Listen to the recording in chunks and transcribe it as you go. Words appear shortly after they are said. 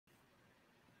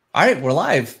All right, we're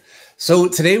live. So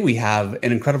today we have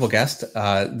an incredible guest.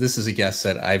 This is a guest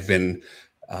that I've been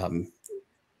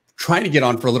trying to get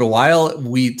on for a little while.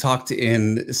 We talked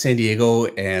in San Diego,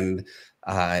 and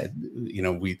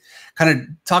we kind of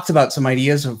talked about some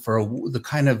ideas for the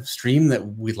kind of stream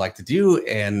that we'd like to do.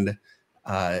 And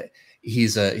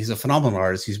he's a phenomenal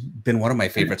artist. He's been one of my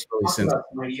favorites really since.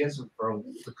 Some ideas for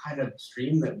the kind of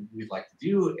stream that we'd like to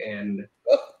do, and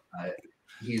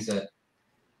he's a.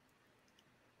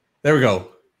 There we go.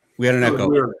 We had an echo.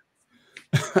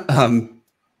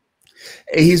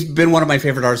 He's been one of my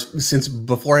favorite artists since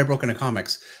before I broke into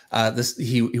comics.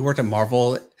 He worked at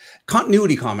Marvel,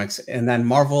 Continuity Comics, and then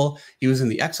Marvel. He was in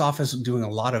the X Office doing a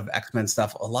lot of X-Men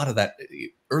stuff, a lot of that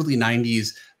early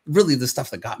 90s, really the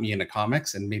stuff that got me into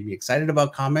comics and made me excited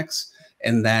about comics.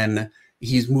 And then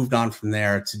he's moved on from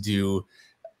there to do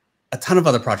a ton of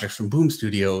other projects, from Boom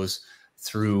Studios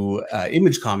through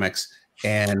Image Comics,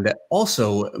 and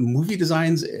also movie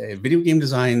designs, video game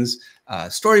designs,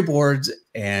 storyboards,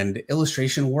 and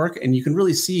illustration work. And you can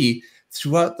really see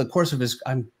throughout the course of his,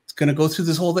 I'm going to go through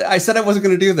this whole thing. I said I wasn't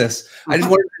going to do this. I just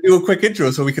wanted to do a quick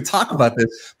intro so we could talk about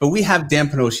this. But we have Dan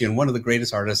Panosian, one of the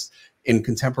greatest artists in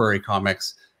contemporary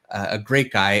comics, a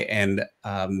great guy, and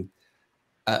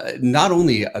not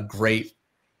only a great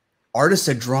artist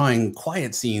at drawing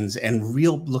quiet scenes and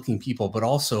real looking people, but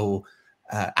also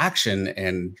action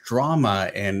and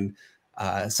drama and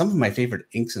some of my favorite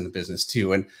inks in the business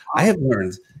too. And I have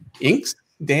learned inks,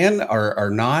 Dan, are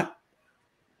not,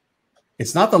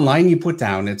 it's not the line you put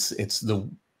down, it's the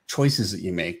choices that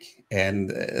you make.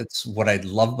 And it's what I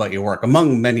love about your work,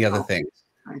 among many other things.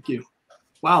 Thank you.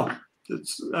 Wow.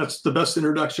 That's the best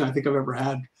introduction I think I've ever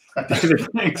had. David,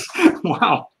 thanks.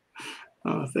 Wow.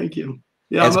 Thank you.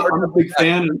 Yeah, I'm a big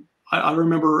fan. I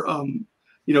remember,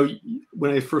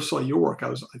 when I first saw your work, I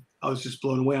was just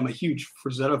blown away. I'm a huge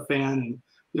Frazetta fan,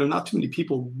 and not too many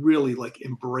people really like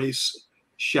embrace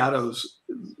shadows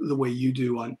the way you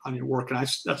do on your work, and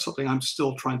that's something I'm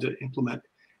still trying to implement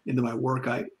into my work.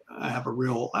 I have a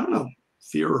real, I don't know,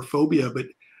 fear or phobia, but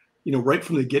right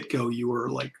from the get-go, you were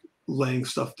like laying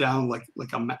stuff down like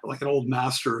an old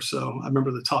master. So I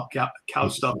remember the Top Cow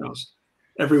stuff, and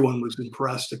everyone was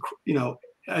impressed.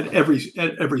 At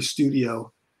every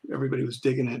studio. Everybody was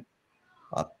digging it.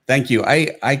 Thank you.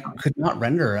 I could not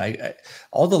render.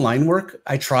 All the line work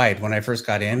I tried when I first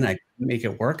got in. I couldn't make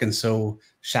it work, and so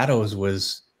shadows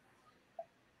was.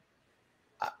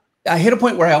 I hit a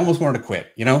point where I almost wanted to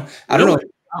quit. I don't know if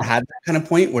I had that kind of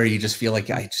point where you just feel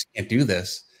like I just can't do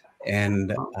this.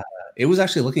 And it was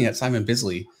actually looking at Simon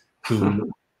Bisley,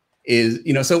 who is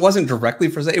so it wasn't directly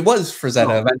Frazetta. It was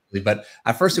Frazetta eventually, but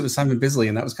at first it was Simon Bisley,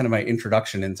 and that was kind of my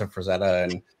introduction into Frazetta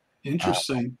and.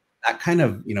 Interesting. That kind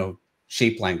of,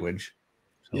 shape language.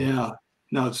 So. Yeah,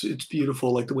 no, it's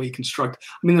beautiful. Like the way you construct.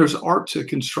 I mean, there's art to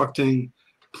constructing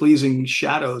pleasing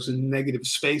shadows and negative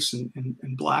space and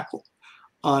black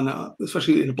on,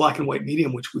 especially in a black and white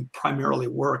medium, which we primarily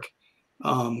work.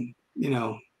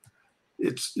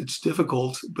 It's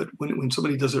difficult, but when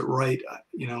somebody does it right,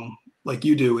 like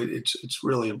you do, it's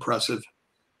really impressive.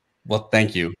 Well,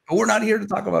 thank you. But we're not here to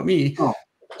talk about me. Oh.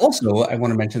 Also, I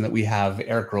want to mention that we have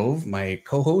Eric Grove, my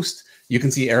co-host. You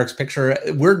can see Eric's picture.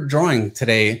 We're drawing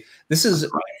today. This is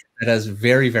it has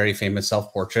very, very famous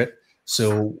self-portrait.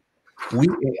 So I'm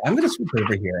going to switch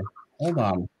over here. Hold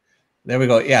on. There we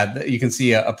go. Yeah, you can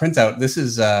see a printout. This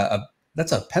is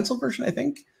that's a pencil version, I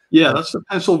think. Yeah, that's the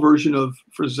pencil version of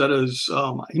Frazetta's.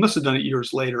 He must have done it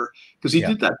years later, because he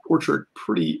did that portrait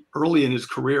pretty early in his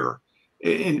career,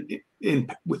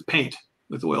 with paint,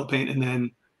 with oil paint, and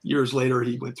then years later,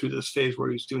 he went through this phase where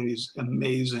he was doing these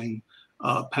amazing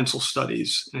pencil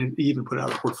studies, and he even put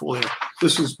out a portfolio.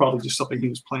 This was probably just something he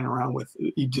was playing around with.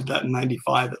 He did that in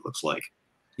 '95, it looks like.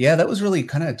 Yeah, that was really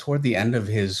kind of toward the end of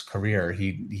his career.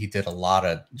 He did a lot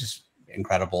of just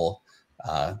incredible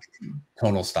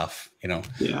tonal stuff.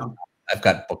 Yeah, I've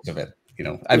got books of it.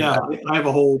 I have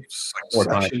a whole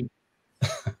section.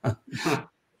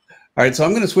 All right, so I'm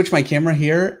going to switch my camera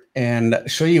here and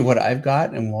show you what I've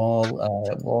got, and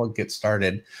we'll get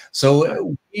started.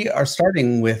 So we are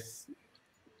starting with.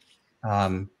 Let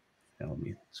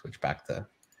me switch back to.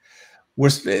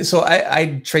 So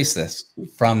I trace this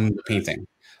from the painting,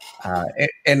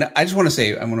 and I just want to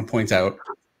say, I want to point out,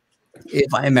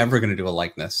 if I am ever going to do a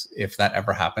likeness, if that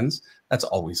ever happens, that's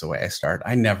always the way I start.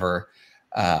 I never.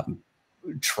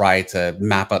 Try to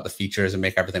map out the features and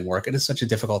make everything work. It is such a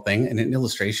difficult thing, and in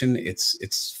illustration,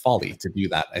 it's folly to do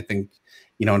that. I think,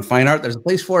 in fine art, there's a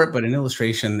place for it, but in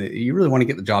illustration, you really want to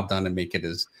get the job done and make it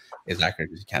as accurate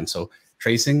as you can. So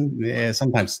tracing,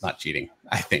 sometimes it's not cheating,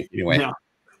 I think. Anyway, yeah.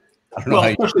 I don't know. Well,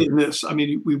 especially in this, I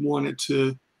mean, we wanted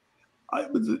to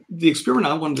the experiment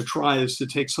I wanted to try is to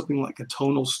take something like a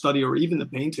tonal study or even the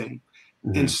painting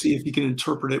and see if you can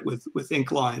interpret it with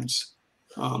ink lines.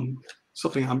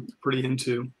 Something I'm pretty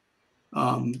into,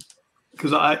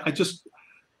 because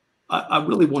I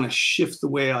really want to shift the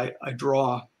way I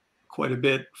draw quite a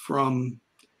bit from,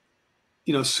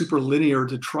 super linear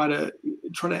to try to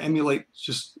emulate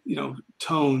just,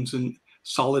 tones and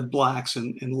solid blacks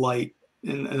and light.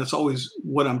 And that's always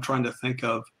what I'm trying to think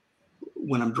of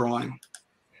when I'm drawing.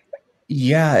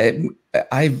 Yeah,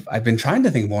 I've been trying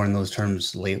to think more in those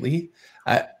terms lately.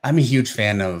 I'm a huge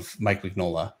fan of Mike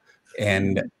Mignola,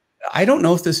 and I don't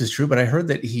know if this is true, but I heard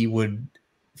that he would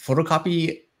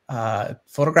photocopy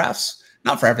photographs,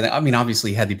 not for everything. I mean, obviously,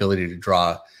 he had the ability to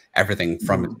draw everything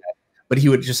from his head, but he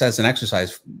would just, as an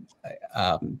exercise,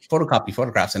 photocopy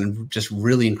photographs and just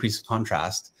really increase the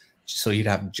contrast, so you'd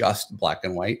have just black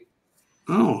and white.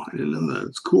 Oh, I didn't know that.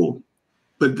 It's cool,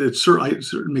 but it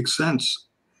certainly makes sense.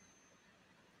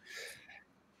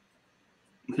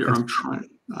 Here, I'm trying.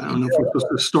 I don't know if we're supposed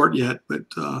to start yet, but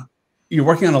you're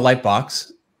working on a light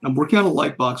box. I'm working on a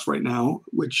light box right now,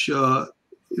 which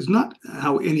is not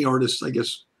how any artist, I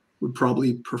guess, would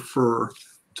probably prefer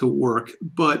to work,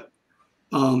 but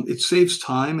it saves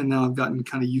time, and now I've gotten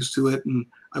kind of used to it, and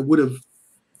I would have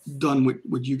done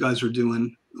what you guys are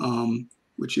doing,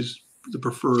 which is the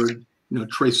preferred,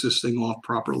 trace this thing off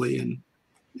properly and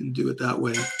do it that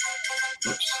way.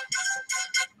 Oops.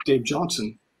 Dave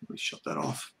Johnson. Let me shut that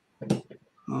off.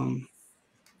 But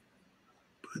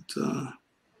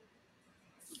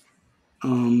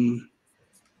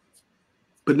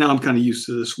now I'm kind of used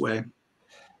to this way.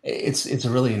 It's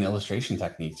really an illustration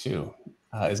technique too.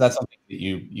 Is that something that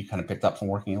you kind of picked up from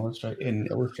working in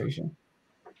illustration?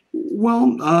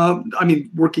 Well, I mean,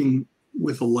 working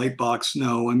with a light box,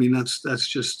 no. I mean, that's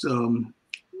just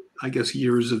I guess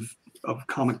years of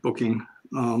comic booking.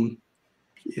 Because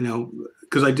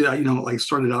I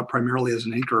started out primarily as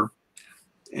an inker,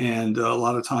 and a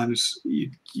lot of times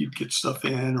you'd get stuff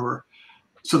in, or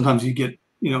sometimes you get,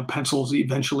 pencils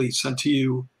eventually sent to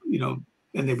you,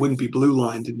 and they wouldn't be blue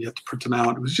lined, and you have to print them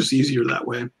out. It was just easier that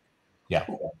way. Yeah.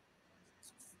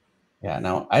 Yeah.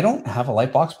 Now, I don't have a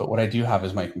light box, but what I do have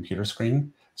is my computer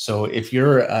screen. So if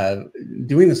you're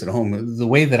doing this at home, the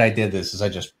way that I did this is I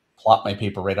just plot my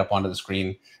paper right up onto the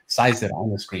screen, sized it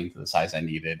on the screen to the size I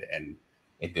needed, and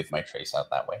it did my trace out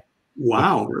that way.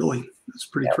 Wow, really? That's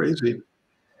pretty crazy.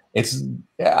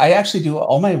 I actually do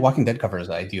all my Walking Dead covers.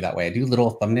 I do that way. I do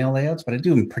little thumbnail layouts, but I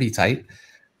do them pretty tight.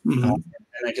 And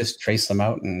I just trace them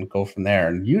out and go from there.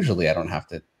 And usually I don't have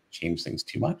to change things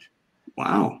too much.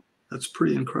 Wow, that's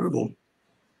pretty incredible.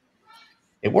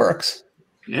 It works.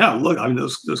 Yeah, look, I mean,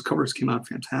 those covers came out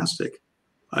fantastic.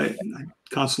 I'm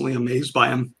constantly amazed by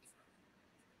them.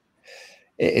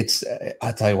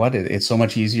 I'll tell you what, it's so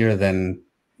much easier than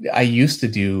I used to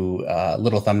do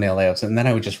little thumbnail layouts, and then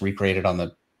I would just recreate it on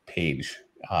the page,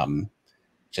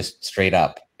 just straight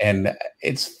up. And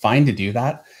it's fine to do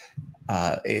that.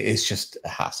 It's just a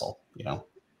hassle,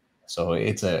 so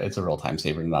it's a real time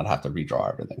saver to not have to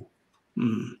redraw everything.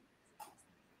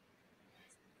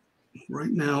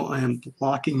 Right now I am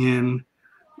blocking in.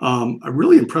 I'm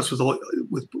really impressed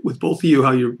with both of you,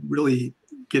 how you're really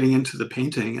getting into the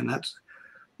painting, and that's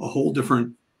a whole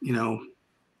different,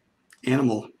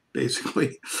 animal,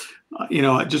 basically.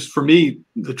 Just for me,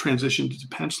 the transition to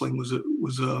penciling was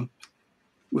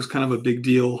kind of a big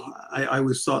deal. I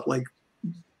always thought, like,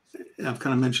 I've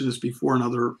kind of mentioned this before in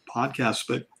other podcasts,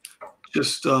 but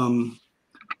just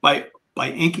by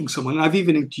inking someone, and I've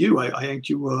even inked you. I inked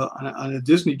you on a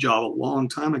Disney job a long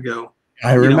time ago.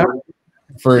 I remember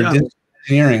for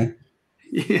engineering.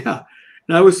 Yeah,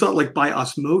 and I always thought, like, by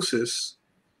osmosis,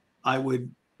 I would,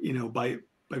 by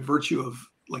virtue of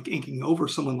like inking over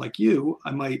someone like you,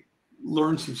 I might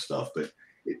learn some stuff. But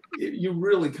you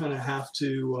really kind of have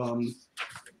to,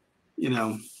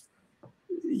 you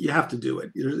have to do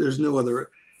it. There's no other.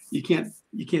 You can't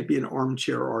be an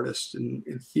armchair artist and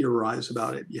theorize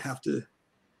about it. You have to,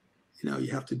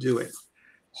 you have to do it.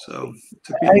 So it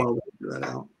took me a while to figure that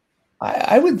out.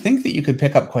 I would think that you could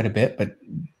pick up quite a bit, but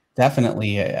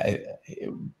definitely,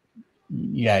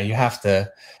 yeah, you have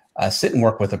to sit and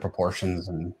work with the proportions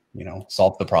and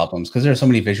solve the problems, because there are so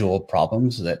many visual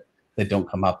problems that don't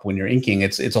come up when you're inking.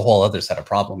 It's a whole other set of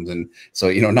problems, and so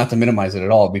not to minimize it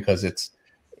at all, because it's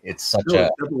such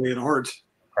definitely an art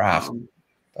craft.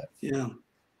 But yeah.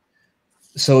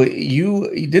 So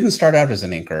you didn't start out as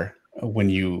an inker when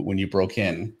you broke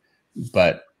in,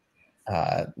 but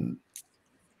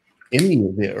in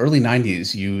the early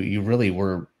 90s, you really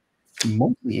were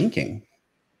mostly inking.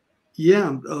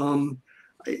 Yeah,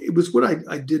 it was what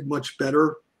I did much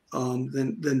better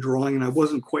than drawing, and I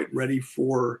wasn't quite ready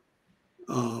for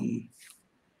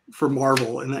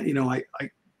Marvel. And that, you know, I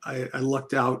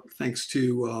lucked out thanks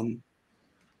to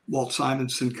Walt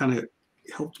Simonson. Kind of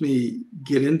helped me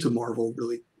get into Marvel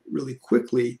really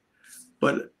quickly.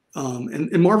 But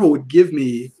and Marvel would give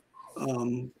me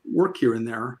work here and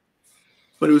there,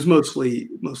 but it was mostly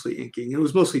inking. It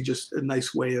was mostly just a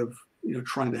nice way of, you know,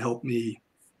 trying to help me,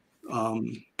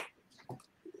 I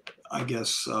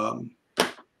guess,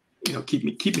 you know,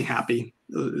 keep me happy.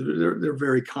 They're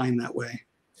very kind that way.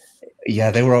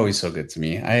 Yeah, they were always so good to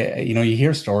me. You know, you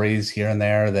hear stories here and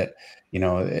there that, you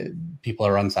know, people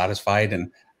are unsatisfied,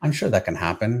 and I'm sure that can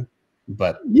happen.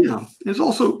 But yeah, it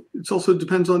also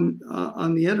depends on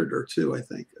the editor too. I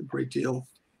think a great deal.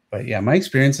 But yeah, my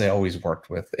experience, I always worked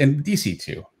with, and DC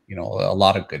too. You know, a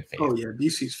lot of good faith. Oh yeah,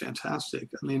 DC's fantastic.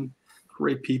 I mean,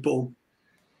 great people.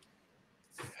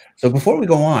 So before we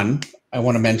go on, I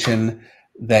want to mention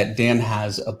that Dan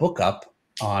has a book up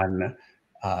on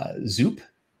Zoop.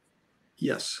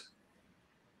 Yes.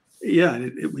 Yeah,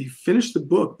 we finished the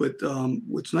book, but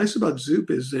what's nice about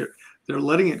Zoop is they're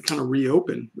letting it kind of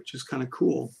reopen, which is kind of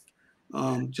cool.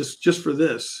 Just for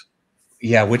this.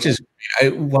 Yeah, which is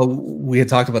well, we had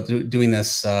talked about doing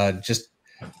this just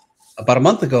about a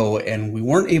month ago, and we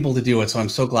weren't able to do it. So I'm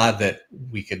so glad that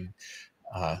we could,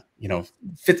 you know,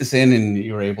 fit this in, and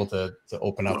you were able to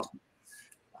open up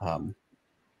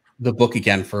the book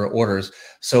again for orders.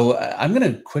 So I'm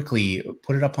going to quickly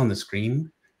put it up on the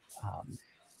screen.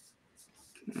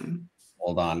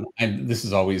 Hold on. This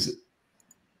is always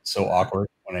so awkward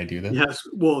when I do this. Yes.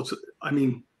 Well, I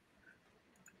mean,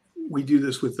 we do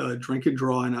this with Drink and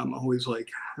Draw, and I'm always like,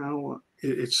 how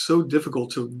it's so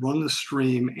difficult to run the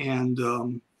stream and,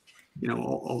 you know,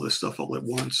 all this stuff all at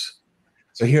once.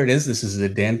 So here it is. This is the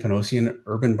Dan Panosian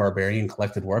Urban Barbarian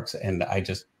Collected Works. And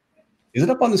is it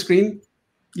up on the screen?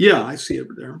 Yeah, I see it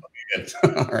there. Okay,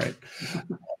 good. All right.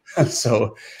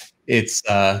 So it's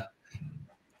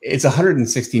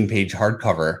 116-page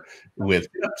hardcover with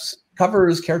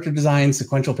covers, character designs,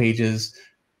 sequential pages,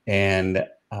 and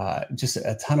just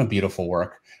a ton of beautiful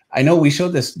work. I know we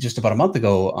showed this just about a month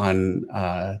ago on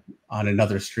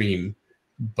another stream,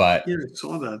 but yeah, I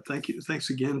saw that. Thank you. Thanks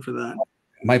again for that.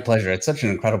 My pleasure. It's such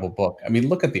an incredible book. I mean,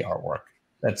 look at the artwork.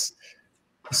 That's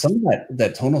some of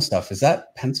that tonal stuff. Is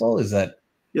that pencil? Is that?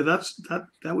 Yeah,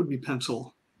 that would be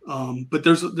pencil. But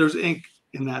there's ink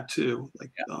in that too.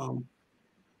 Like,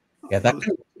 yeah, that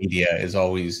kind of media is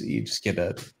always, you just get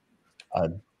a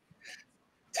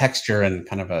texture and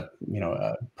kind of a, you know,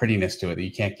 a prettiness to it that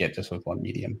you can't get just with one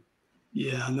medium.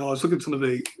 Yeah, no, I was looking at some of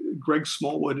the Greg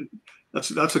Smallwood.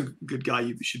 That's a good guy.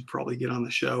 You should probably get on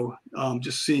the show.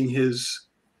 Just seeing his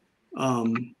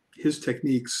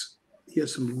techniques. He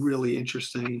has some really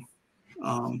interesting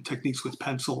techniques with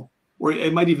pencil, or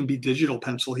it might even be digital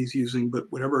pencil he's using, but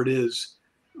whatever it is,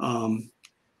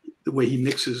 the way he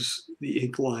mixes the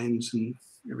ink lines and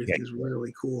everything is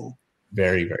really cool.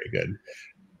 Very, very good.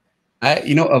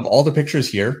 You know, of all the pictures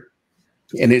here,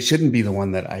 and it shouldn't be the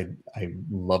one that I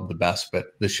love the best,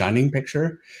 but the Shining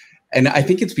picture, and I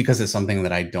think it's because it's something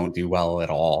that I don't do well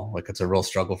at all. Like, it's a real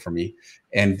struggle for me.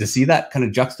 And to see that kind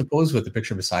of juxtaposed with the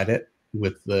picture beside it,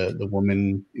 with the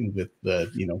woman with the,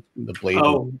 you know, the blade.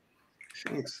 Oh,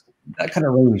 thanks. That kind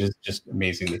of range is just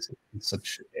amazing. It's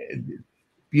such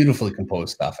beautifully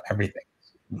composed stuff. Everything,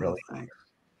 really. Oh, thanks.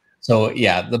 So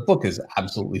yeah, the book is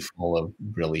absolutely full of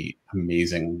really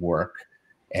amazing work,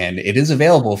 and it is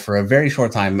available for a very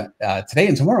short time. Today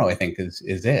and tomorrow, I think, is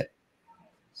it.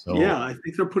 So yeah, I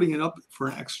think they're putting it up for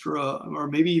an extra, or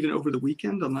maybe even over the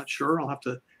weekend. I'm not sure. I'll have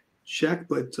to check,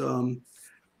 but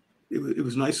it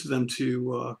was nice of them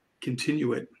to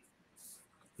continue it.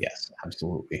 Yes,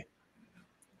 absolutely.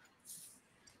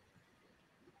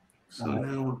 So now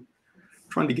I'm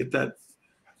trying to get that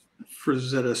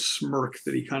Frazetta smirk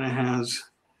that he kind of has.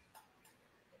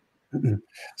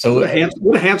 So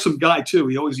what a handsome guy too.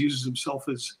 He always uses himself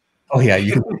as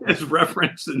as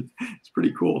reference, and it's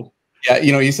pretty cool. Yeah,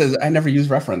 you know, he says, I never use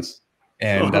reference,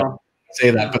 and say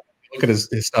that, but look at his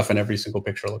stuff, and every single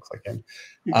picture looks like him.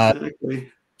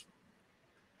 Exactly.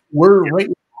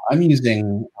 I'm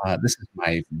using this is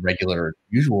my regular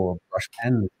usual brush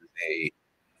pen. This is a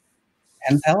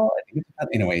Pentel. I think it's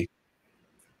anyway.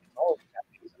 All of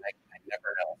Japanese, and I never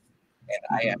know. And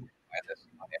I am buying this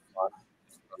on Amazon.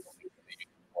 So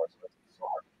it's so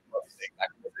hard to say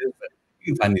exactly what it is, but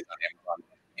you can find these on Amazon.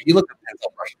 If you look at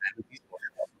Pentel brush pen, these are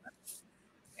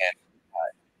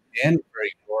and for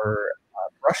your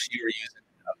brush, you were using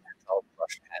a Pentel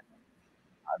brush pen.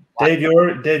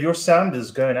 Dave, your sound is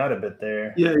going out a bit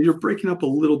there. Yeah, you're breaking up a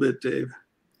little bit, Dave.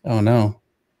 Oh no!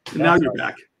 And now you're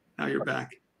back. Now you're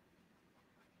back.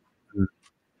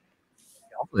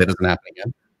 Hopefully it doesn't happen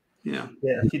again. Yeah.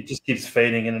 Yeah, he just keeps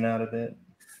fading in and out a bit.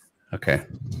 Okay.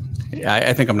 Yeah,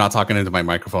 I think I'm not talking into my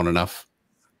microphone enough.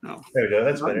 No. There we go.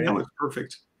 That's better. No, it's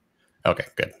perfect. Okay,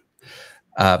 good.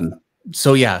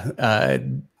 So yeah,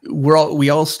 we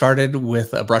all started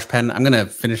with a brush pen. I'm gonna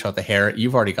finish out the hair.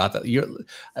 You've already got that. You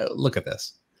look at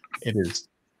this. It is.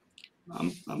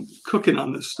 I'm cooking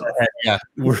on this stuff. Yeah,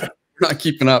 we're not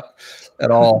keeping up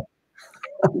at all.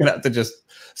 I'm gonna have to just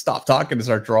stop talking and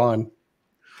start drawing.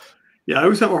 Yeah, I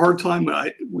always have a hard time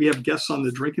when we have guests on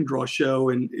the Drink and Draw show,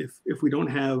 and if we don't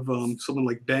have someone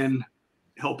like Ben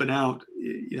helping out,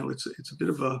 you know, it's a bit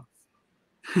of a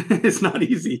it's not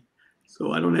easy.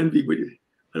 So I don't envy what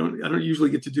I don't usually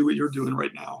get to do what you're doing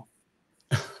right now.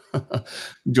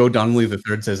 Joe Donnelly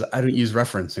III says, "I don't use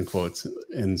reference," in quotes,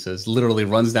 and says literally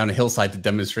runs down a hillside to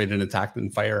demonstrate an attack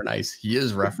in fire and ice. He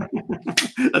is reference.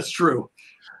 That's true.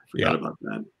 Forgot Yeah. about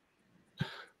that.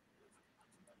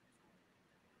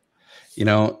 You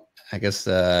know, I guess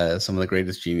some of the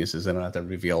greatest geniuses, they don't have to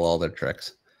reveal all their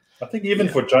tricks. I think even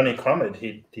for Johnny Comet,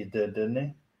 he did, didn't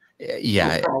he?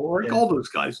 Yeah. Like all those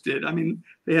guys did. I mean,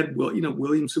 they had, well, you know,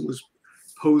 Williamson was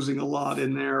posing a lot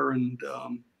in there, and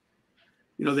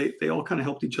you know, they all kind of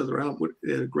helped each other out.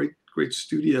 They had a great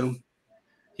studio.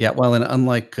 Yeah, well, and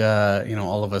unlike you know,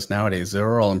 all of us nowadays, they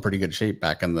were all in pretty good shape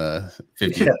back in the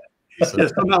 50s. Yeah.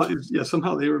 So,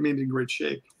 Somehow they remained in great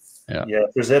shape. Yeah.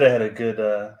 Frazetta had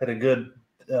a good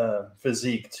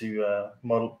physique to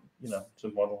model,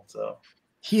 So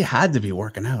he had to be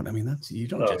working out. I mean, that's you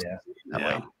don't just that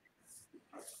way.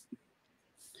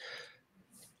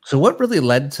 So what really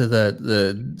led to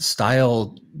the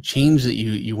style change that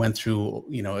you went through,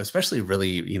 you know, especially really,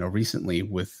 you know, recently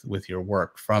with your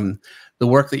work, from the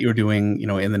work that you were doing, you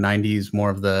know, in the 90s, more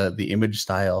of the image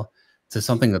style, to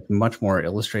something that's much more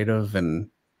illustrative and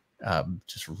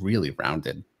just really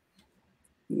rounded?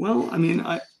 Well, I mean,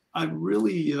 I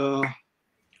really,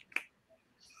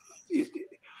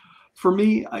 for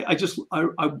me, I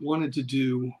wanted to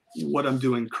do what I'm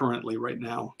doing currently right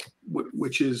now,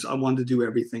 which is I wanted to do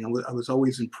everything. I was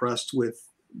always impressed with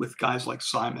guys like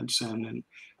Simonson and,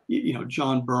 you know,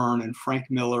 John Byrne and Frank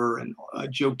Miller and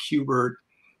Joe Kubert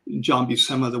and John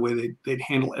Buscema, the way they'd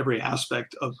handle every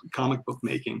aspect of comic book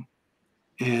making.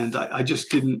 And I just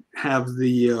didn't have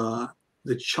the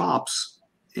chops.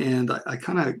 And I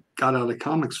kind of got out of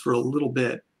comics for a little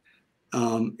bit,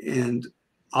 and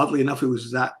oddly enough, it was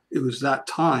that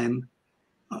time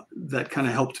that kind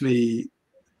of helped me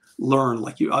learn.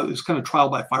 Like I was kind of trial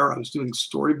by fire. I was doing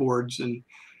storyboards, and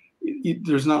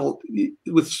there's not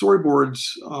with storyboards.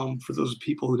 For those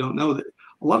people who don't know, that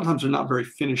a lot of times they're not very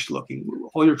finished looking.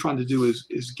 All you're trying to do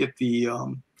is get the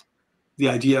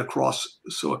idea across,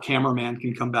 so a cameraman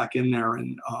can come back in there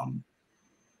and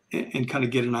kind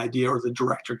of get an idea, or the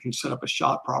director can set up a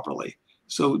shot properly.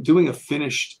 So doing a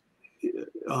finished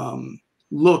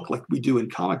look like we do in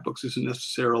comic books isn't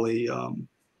necessarily you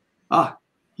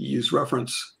use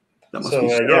reference. That must be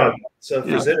Sarah. So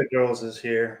Frazetta Girls is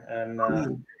here, and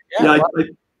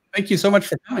thank you so much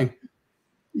for coming.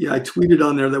 Yeah, I tweeted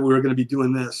on there that we were going to be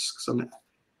doing this because I'm a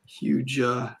huge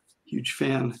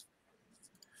fan.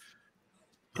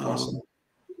 Awesome.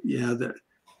 Yeah,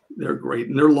 they're great,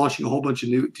 and they're launching a whole bunch of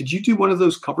new. Did you do one of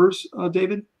those covers,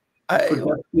 David?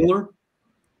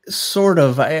 Sort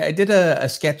of. I did a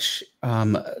sketch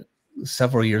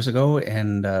several years ago,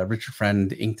 and Richard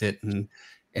Friend inked it,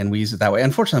 and we use it that way.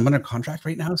 Unfortunately, I'm under contract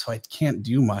right now, so I can't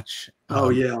do much. Oh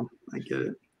yeah, I get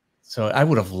it. So I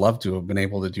would have loved to have been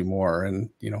able to do more, and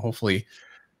you know, hopefully,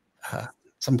 at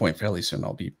some point fairly soon,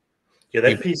 I'll be. Yeah,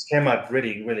 that piece came out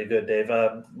really, really good, Dave.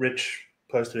 Rich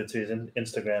posted it to his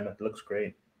Instagram. It looks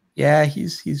great. Yeah,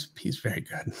 he's very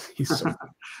good. He's so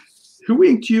Who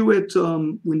inked you at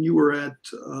when you were at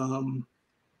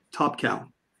Top Cow?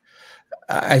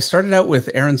 I started out with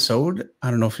Aaron Sode. I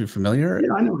don't know if you're familiar.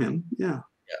 Yeah, I know him. Yeah.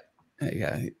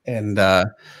 And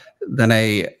then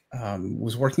I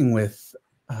was working with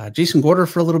Jason Gorder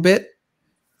for a little bit,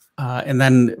 and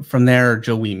then from there,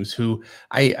 Joe Weems, who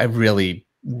I really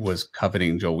was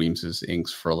coveting Joe Weems's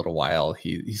inks for a little while.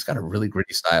 He's got a really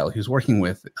gritty style. He was working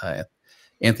with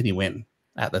Anthony Wynn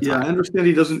at the time. Yeah, I understand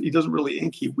he doesn't really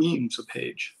ink. He weems a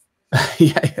page.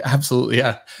 Yeah, absolutely.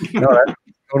 Yeah, no, that's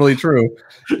totally true.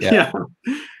 Yeah.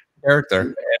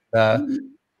 Character. And,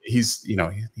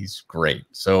 he's great.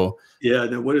 So yeah,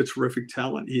 no, what a terrific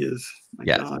talent he is. My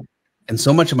God. And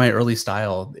so much of my early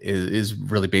style is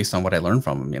really based on what I learned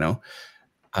from him, you know.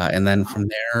 And then from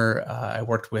there, I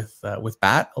worked with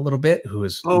Bat a little bit, who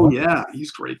is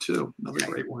he's great too. Another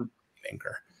great one.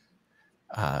 Thinker.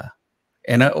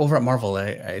 And over at Marvel,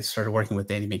 I started working with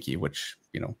Danny Mickey, which,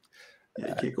 you know,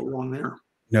 you can't go wrong there.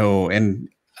 No, and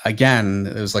again,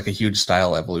 it was like a huge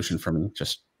style evolution for me.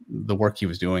 Just the work he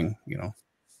was doing, you know.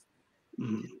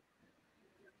 Mm.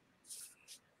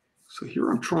 So here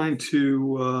I'm trying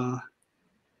to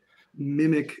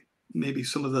mimic maybe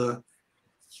some of the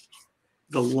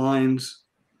lines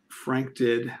Frank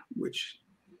did, which,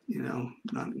 you know,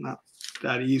 not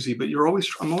that easy. But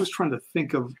I'm always trying to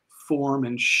think of form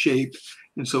and shape,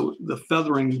 and so the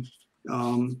feathering,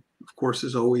 of course,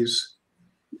 is always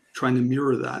trying to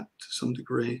mirror that to some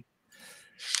degree.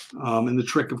 And the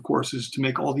trick, of course, is to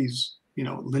make all these, you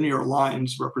know, linear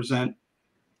lines represent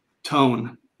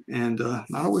tone, and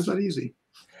not always that easy.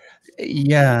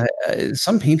 Yeah,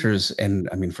 some painters, and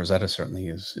I mean Frazetta certainly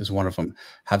is one of them,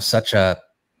 have such a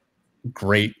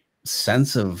great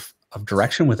sense of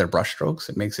direction with their brushstrokes.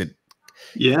 It makes it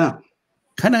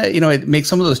kind of, you know, it makes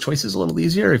some of those choices a little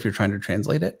easier if you're trying to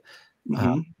translate it.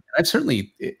 I've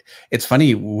certainly, it's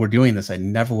funny, we're doing this. I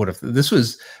never would have, this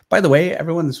was, by the way,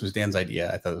 everyone, this was Dan's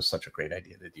idea. I thought it was such a great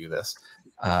idea to do this.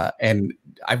 And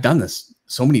I've done this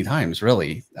so many times,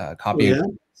 really,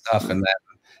 copying stuff. And then,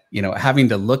 you know, having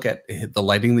to look at the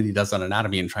lighting that he does on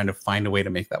Anatomy and trying to find a way to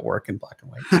make that work in black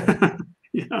and white. So.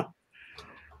 Yeah.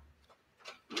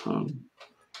 Well,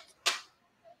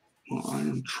 I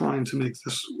am trying to make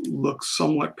this look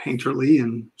somewhat painterly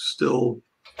and still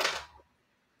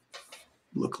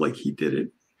look like he did it.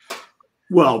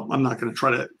 Well, I'm not going to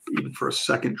try to, even for a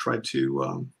second, try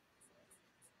to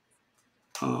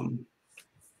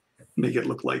make it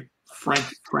look like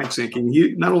Frank's inking.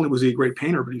 He not only was he a great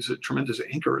painter, but he's a tremendous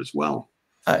inker as well.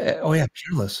 Oh yeah,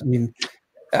 peerless. I mean,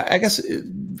 I guess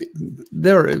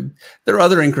there are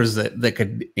other inkers that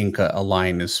could ink a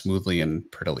line as smoothly and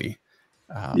prettily.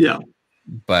 Yeah,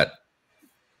 but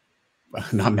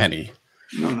not many.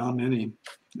 No, not many.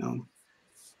 No.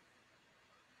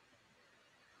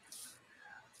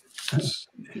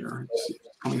 Here,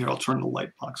 coming here, I'll turn the light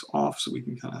box off so we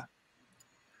can kind of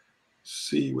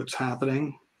see what's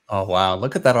happening. Oh wow,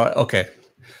 look at that! Okay,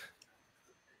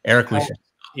 Eric, we should.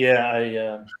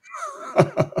 Yeah,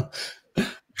 I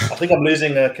think I'm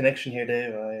losing a connection here,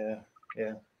 Dave.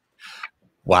 Yeah.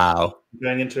 Wow.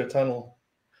 Going into a tunnel.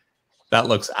 That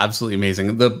looks absolutely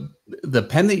amazing. The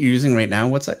pen that you're using right now,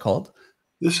 what's that called?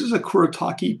 This is a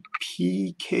Kuretake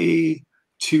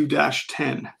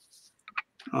PK2-10.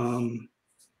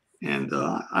 And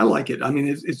I like it. I mean,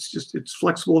 it's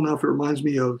flexible enough. It reminds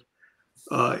me of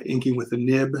inking with a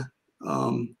nib,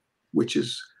 which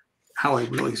is how I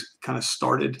really kind of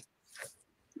started.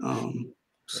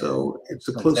 So it's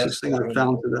the closest thing I've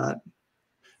found to that.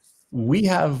 We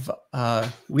have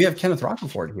Kenneth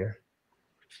Rocafort here.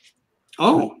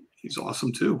 Oh, he's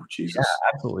awesome too. Jesus. Yeah,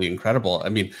 absolutely incredible. I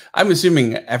mean, I'm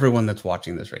assuming everyone that's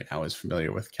watching this right now is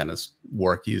familiar with Kenneth's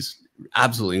work. He's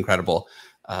absolutely incredible.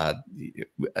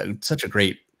 Such a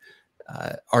great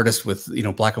artist with, you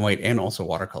know, black and white and also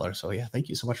watercolor. So yeah, thank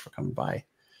you so much for coming by.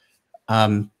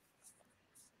 I'm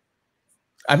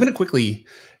going to quickly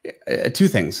two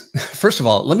things. First of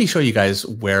all, let me show you guys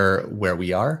where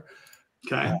we are.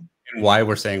 Okay. And why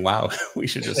we're saying, wow, we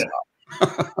should just stop.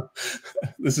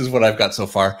 This is what I've got so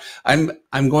far.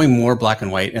 I'm going more black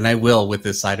and white, and I will with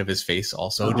this side of his face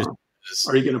also.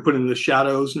 Are you going to put in the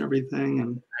shadows and everything?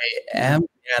 And I am,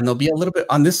 and they'll be a little bit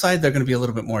on this side. They're going to be a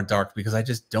little bit more dark because I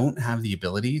just don't have the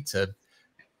ability to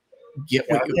get.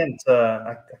 Yeah, I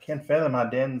can't fathom how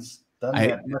Dan's done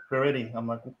that much already. I'm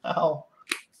like, wow,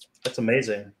 that's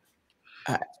amazing.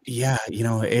 Yeah, you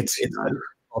know, it's a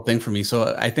whole thing for me.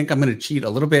 So I think I'm going to cheat a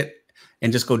little bit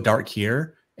and just go dark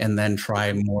here, and then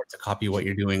try more to copy what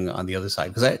you're doing on the other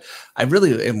side. Because I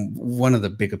really am, one of the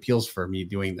big appeals for me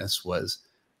doing this was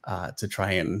to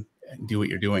try and do what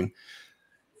you're doing.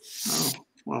 Oh,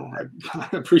 well, I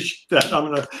appreciate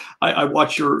that. I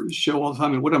watch your show all the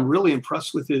time, and what I'm really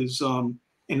impressed with is, and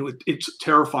it's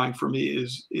terrifying for me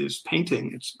is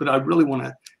painting. But I really want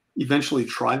to eventually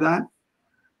try that.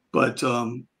 But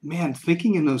man,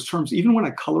 thinking in those terms, even when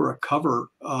I color a cover,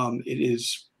 it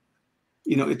is,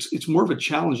 you know, it's more of a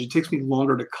challenge. It takes me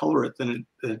longer to color it than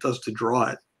it does to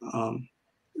draw it.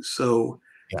 So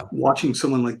yeah, watching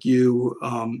someone like you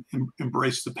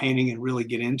embrace the painting and really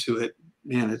get into it,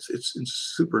 man, it's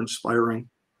super inspiring.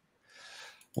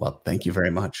 Well, thank you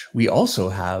very much. We also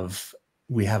have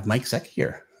Mike Zeck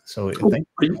here. So are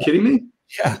you kidding me?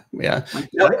 Yeah. Wow.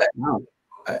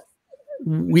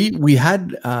 We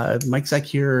had Mike Zeck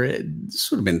here. This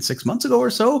would have been 6 months ago or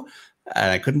so,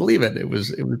 and I couldn't believe it. It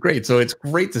was great. So it's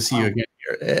great to see you again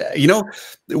here. You know,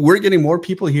 we're getting more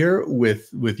people here with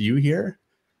you here.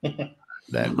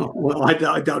 Well, I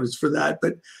doubt it's for that,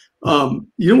 but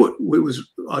you know what was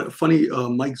funny?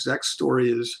 Mike Zeck's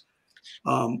story is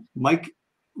Mike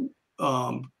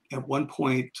at one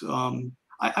point,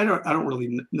 I don't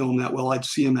really know him that well. I'd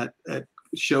see him at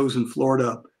shows in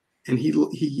Florida, and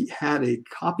he had a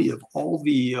copy of all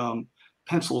the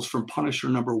pencils from Punisher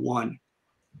 #1.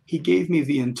 He gave me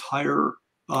the entire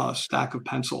stack of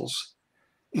pencils,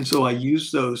 and so I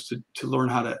used those to learn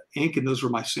how to ink, and those were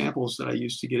my samples that I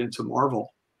used to get into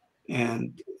Marvel.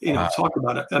 And talk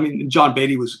about it. I mean, John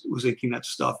Beatty was inking that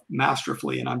stuff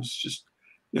masterfully, and I'm just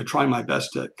trying my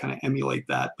best to kind of emulate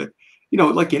that. But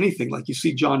like anything, like you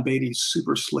see John Beatty's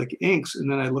super slick inks, and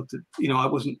then I looked at I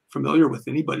wasn't familiar with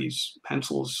anybody's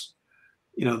pencils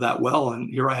that well, and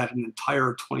here I had an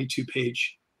entire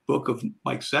 22-page book of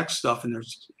Mike Zeck's stuff, and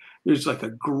there's like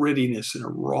a grittiness and a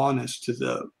rawness to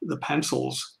the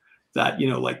pencils that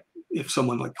like if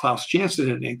someone like Klaus Janson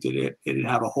had inked it, it'd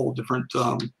have a whole different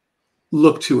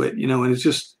look to it, and it was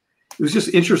just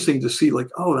interesting to see, like,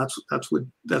 oh,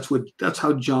 that's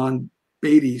how John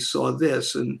Beatty saw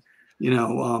this, and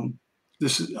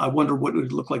this is, I wonder what it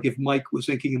would look like if Mike was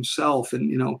inking himself, and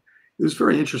it was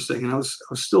very interesting, and I was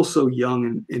still so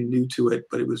young and new to it,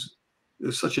 but it was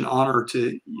such an honor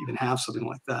to even have something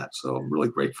like that. So I'm really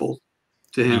grateful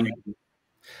to him.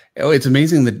 Oh, it's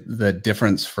amazing the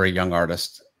difference for a young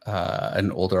artist,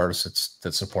 an older artist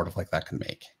that's supportive like that can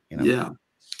make. Yeah.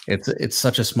 It's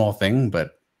such a small thing,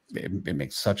 but it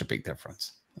makes such a big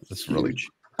difference. It's really,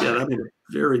 yeah, that made a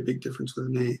very big difference with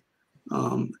me.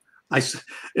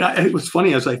 It was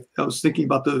funny as I was thinking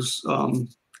about those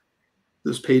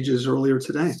pages earlier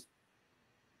today.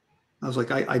 I was like,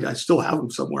 I still have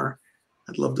them somewhere.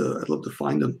 I'd love to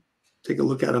find them, take a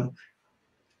look at them.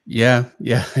 Yeah.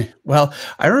 Well,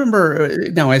 I remember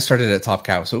now I started at Top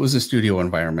Cow, so it was a studio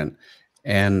environment,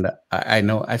 and I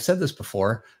know I've said this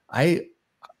before. I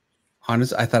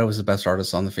thought I was the best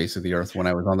artist on the face of the earth when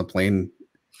I was on the plane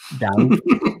down.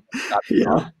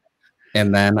 Yeah.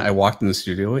 And then I walked in the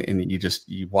studio, and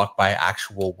you walk by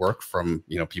actual work from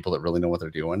people that really know what they're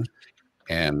doing,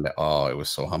 and oh, it was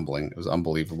so humbling. It was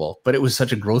unbelievable, but it was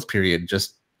such a growth period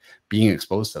just being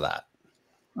exposed to that.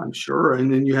 I'm sure.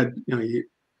 And then you had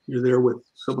you're there with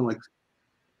someone like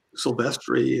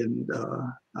Silvestri, and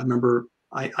I remember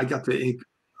I got to ink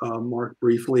Mark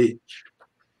briefly.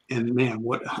 And man,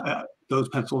 what those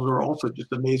pencils are also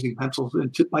just amazing pencils.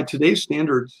 And by today's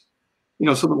standards,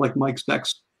 someone like Mike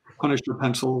Zeck's Punisher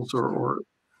pencils or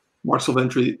Mark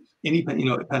Silvestri, any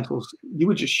pencils, you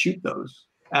would just shoot those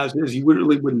as is. You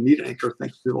really wouldn't need an inker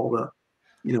thanks to all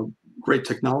the great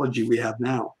technology we have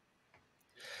now.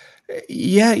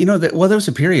 Yeah, well, there was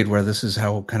a period where this is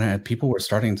how kind of people were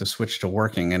starting to switch to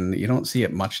working, and you don't see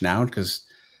it much now because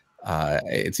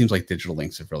it seems like digital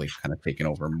inks have really kind of taken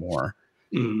over more.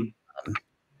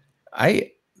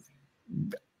 I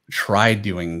tried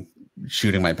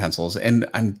shooting my pencils, and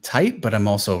I'm tight, but I'm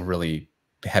also really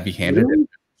heavy-handed. Really?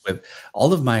 With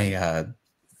all of my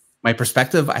my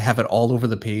perspective. I have it all over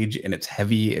the page, and it's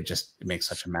heavy. It makes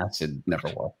such a mess. It never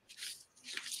will.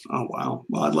 Oh wow!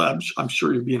 Well, I'm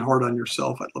sure you're being hard on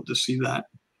yourself. I'd love to see that.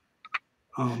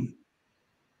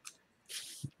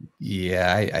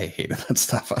 Yeah, I hated that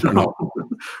stuff. I don't know.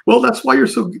 Well, that's why you're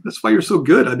so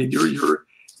good. I mean, you're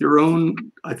your own.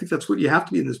 I think that's what you have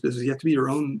to be in this business. You have to be your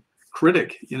own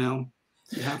critic. You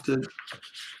have to,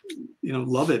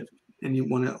 love it, and you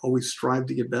want to always strive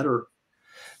to get better.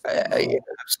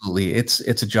 Absolutely, it's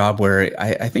a job where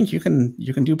I think you can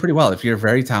do pretty well if you're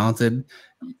very talented.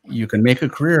 You can make a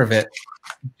career of it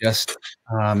just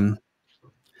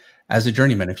as a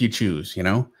journeyman if you choose,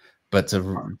 But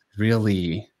to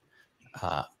really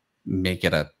make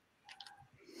it a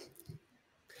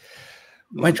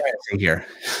what am I trying to say here?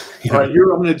 All right, here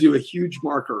I'm going to do a huge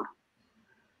marker.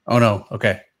 Oh no!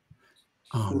 Okay.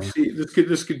 Oh man. See,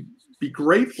 this could be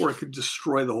great, or it could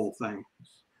destroy the whole thing.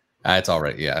 It's all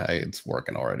right. Yeah, it's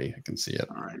working already. I can see it.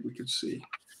 All right, we can see.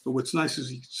 But what's nice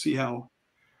is you can see how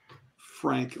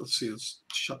Frank. Let's see. Let's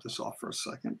shut this off for a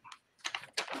second,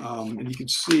 and you can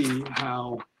see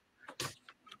how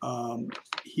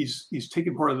he's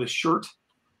taken part of the shirt,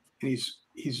 and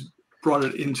he's brought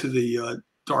it into the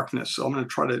darkness. So I'm going to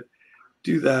try to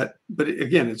do that, but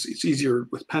again, it's easier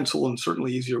with pencil and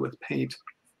certainly easier with paint.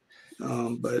 But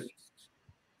I'm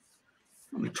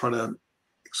going to try to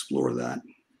explore that.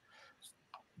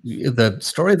 The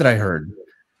story that I heard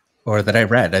or that I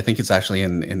read, I think it's actually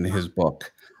in his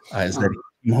book, is that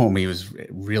he came home, he was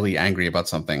really angry about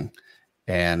something,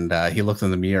 and he looked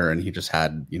in the mirror and he just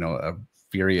had, a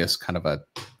furious kind of a,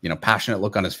 passionate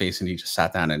look on his face, and he just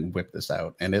sat down and whipped this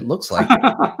out. And it looks like,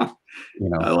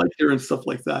 I like hearing stuff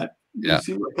like that. Yeah. You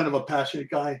seem like kind of a passionate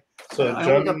guy. So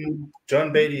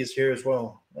John Beatty is here as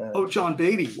well. Oh, John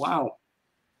Beatty. Wow.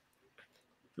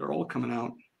 They're all coming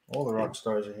out. All the rock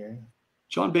stars are here.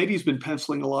 John Beatty's been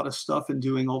penciling a lot of stuff and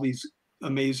doing all these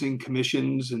amazing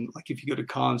commissions. And like if you go to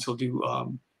cons, he'll do,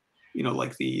 you know,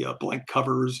 like the blank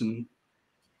covers and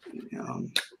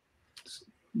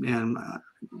man,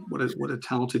 what a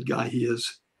talented guy he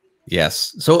is.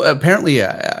 Yes. So apparently,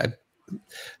 the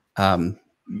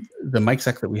Mike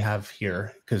Zek that we have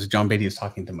here, because John Beatty is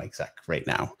talking to Mike Zek right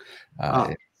now,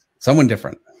 someone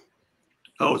different.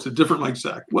 Oh, it's a different Mike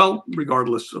Zek. Well,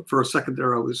 regardless, for a second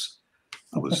there, I was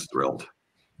thrilled.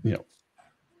 Yeah.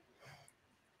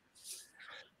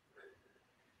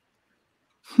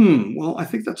 Well, I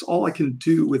think that's all I can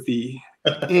do with the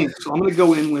ink. So I'm going to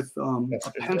go in with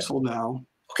a pencil now.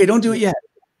 Okay, don't do it yet.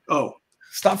 Oh,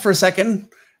 stop for a second.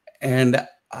 And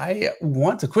I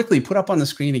want to quickly put up on the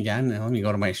screen again. And let me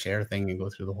go to my share thing and go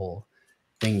through the whole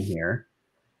thing here.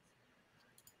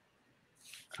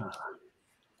 Entire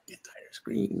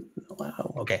screen.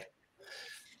 Wow. Okay.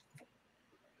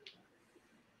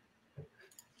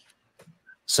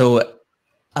 So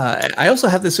I also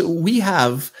have this. We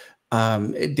have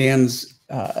Dan's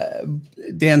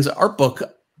art book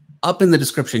up in the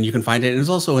description. You can find it. It's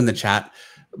also in the chat.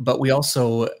 But we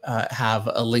also have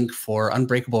a link for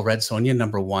Unbreakable Red Sonja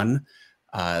 #1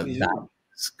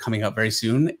 that's coming up very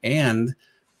soon, and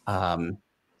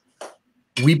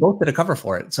we both did a cover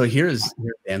for it. So here's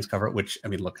Dan's cover, which, I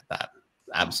mean, look at that,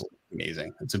 absolutely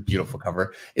amazing. It's a beautiful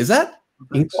cover. Is that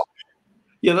ink wash?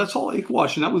 Yeah, that's all ink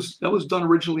wash, and that was done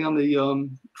originally on the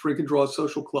Drink and Draw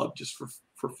Social Club just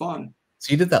for fun.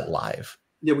 So you did that live?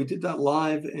 Yeah, we did that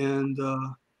live, and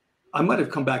I might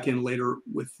have come back in later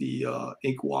with the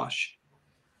ink wash,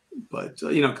 but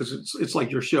you know, because it's like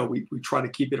your show, we try to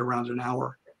keep it around an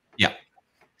hour. Yeah,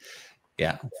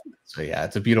 yeah. So yeah,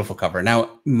 it's a beautiful cover.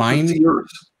 Now mine,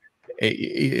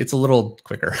 it's a little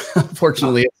quicker.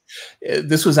 Unfortunately,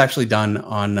 this was actually done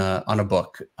on a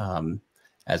book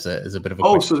as a bit of a.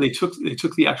 Oh, so they took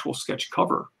the actual sketch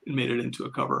cover and made it into a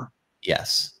cover.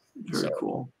 Yes, very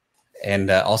cool.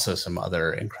 And also some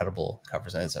other incredible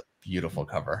covers. It's a beautiful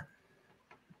cover.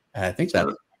 And I think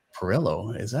that's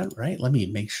Perillo. Is that right? Let me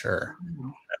make sure.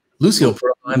 Lucio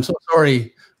Perillo. I'm so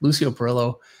sorry, Lucio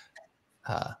Perillo.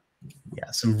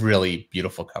 Yeah, some really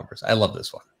beautiful covers. I love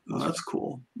this one. Oh, that's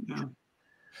cool. Yeah.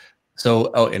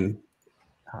 So, and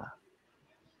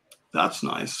that's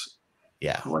nice.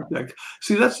 Yeah, I like that.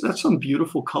 See, that's some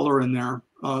beautiful color in there,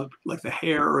 like the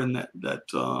hair and that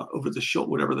over the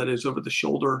shoulder, whatever that is over the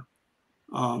shoulder,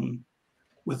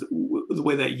 with the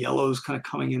way that yellow is kind of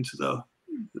coming into the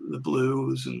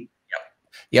blues. And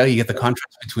yeah, you get the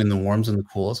contrast between the warms and the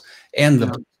cools, and the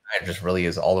sky just really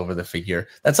is all over the figure.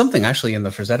 That's something actually in the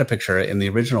Frazetta picture in the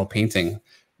original painting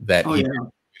that he did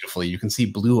beautifully. You can see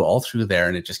blue all through there,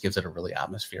 and it just gives it a really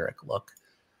atmospheric look.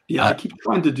 Yeah, I keep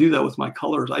trying to do that with my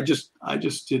colors. I just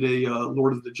did a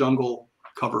Lord of the Jungle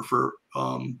cover for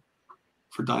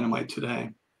Dynamite today,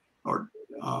 or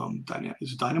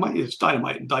is it Dynamite? It's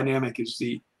Dynamite, and Dynamic is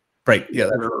the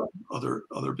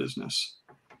other business.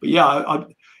 But yeah, I'm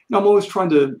always trying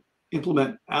to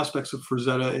implement aspects of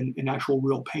Frazetta in actual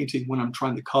real painting when I'm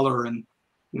trying to color, and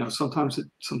you know, sometimes it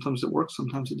works,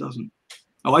 sometimes it doesn't.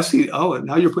 Oh, I see. Oh,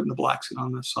 now you're putting the blacks in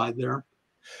on the side there.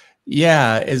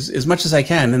 Yeah, as much as I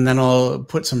can, and then I'll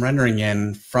put some rendering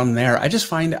in from there. I just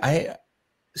find I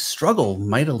struggle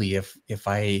mightily if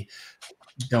I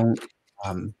don't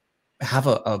have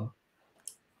an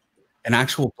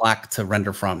actual black to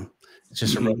render from. It's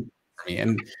just a real for me,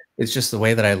 and it's just the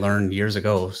way that I learned years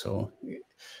ago. So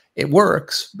it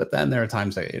works, but then there are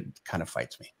times that it kind of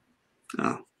fights me.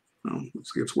 Oh, well,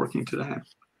 looks like it's working today.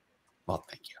 Well,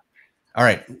 thank you. All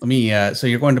right, let me. So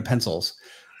you're going to pencils.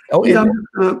 Oh yeah,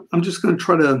 I'm just going to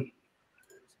try to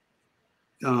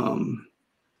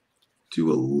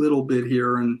do a little bit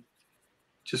here and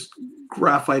just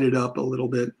graphite it up a little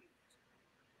bit.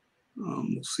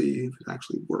 We'll see if it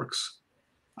actually works.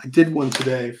 I did one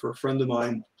today for a friend of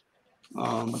mine.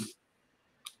 I'll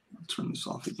turn this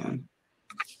off again.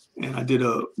 And I did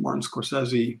a Martin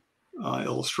Scorsese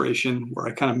illustration where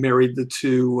I kind of married the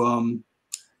two.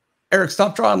 Eric,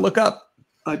 stop drawing. Look up.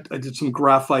 I did some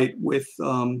graphite with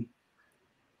some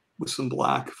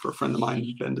black for a friend of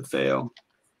mine, Ben DeFeo.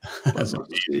 That's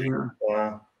amazing.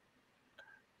 Wow.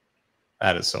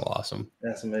 That is so awesome.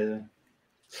 That's amazing.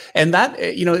 And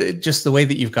that, you know, just the way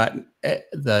that you've got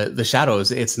the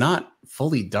shadows, it's not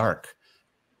fully dark.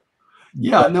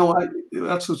 Yeah, no,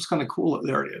 that's what's kind of cool.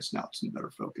 There it is. Now it's in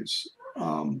better focus.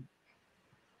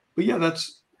 But yeah,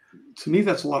 to me,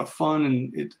 that's a lot of fun.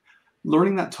 And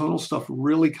learning that tonal stuff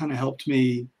really kind of helped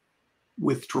me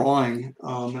with drawing.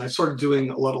 And I started doing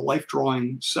a lot of life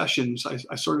drawing sessions.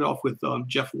 I started off with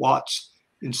Jeff Watts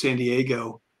in San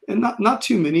Diego. and not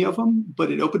too many of them,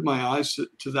 but it opened my eyes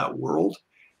to that world.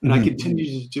 And I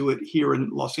continue to do it here in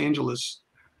Los Angeles.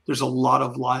 There's a lot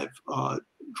of live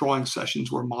drawing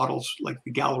sessions where models like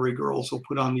the gallery girls will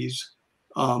put on these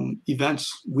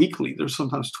events weekly. There's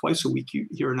sometimes twice a week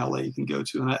here in LA you can go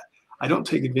to, and I don't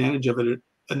take advantage of it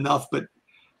enough. But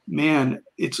man,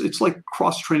 it's like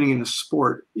cross training in a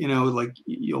sport. You know, like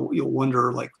you'll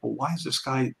wonder like, well, why is this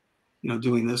guy, you know,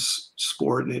 doing this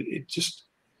sport? And it just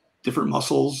different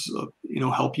muscles, you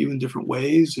know, help you in different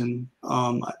ways. And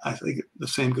I think the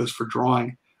same goes for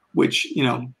drawing, which, you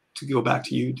know, to go back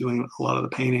to you doing a lot of the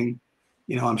painting,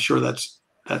 you know, I'm sure that's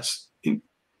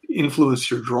influenced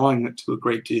your drawing to a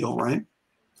great deal, right?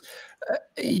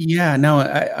 Yeah, no,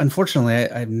 unfortunately,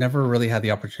 I've never really had the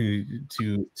opportunity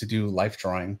to do life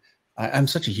drawing. I'm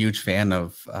such a huge fan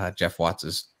of Jeff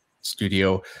Watts's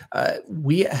studio.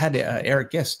 We had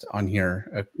Eric Gist on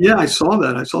here. Yeah, I saw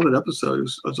that. I saw that episode. It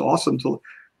was awesome to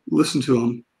listen to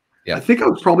him. Yeah. I think I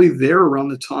was probably there around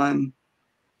the time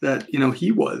that, you know,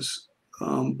 he was,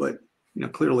 but, you know,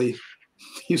 clearly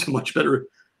he's a much better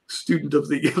student of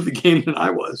the game than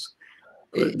I was.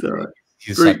 But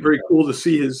very cool to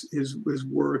see his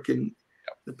work and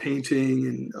the painting.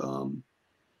 And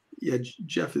yeah,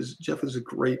 Jeff is a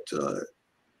great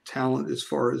talent as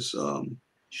far as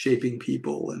shaping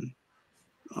people. And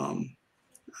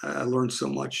I learned so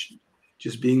much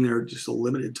just being there, just a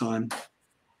limited time.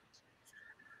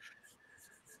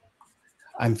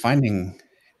 I'm finding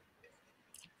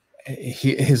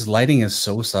his lighting is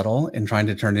so subtle in trying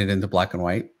to turn it into black and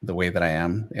white the way that I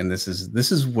am. And this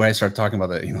is where I start talking about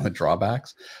the, you know, the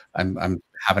drawbacks. I'm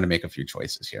having to make a few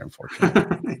choices here,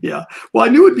 unfortunately. Yeah. Well, I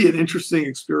knew it'd be an interesting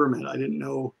experiment. I didn't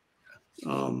know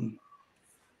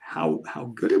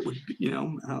how good it would be, you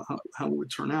know, how it would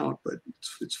turn out, but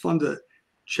it's fun to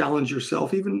challenge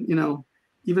yourself, even, you know,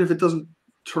 even if it doesn't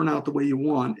turn out the way you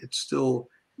want, it's still,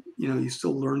 you know, you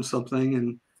still learn something.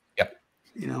 And yep,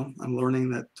 you know, I'm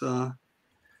learning that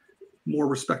more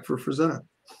respect for Frazetta.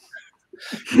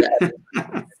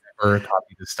 Or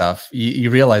copy the stuff.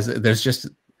 You realize that there's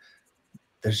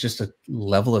just a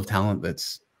level of talent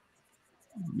that's,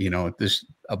 you know, this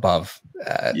above.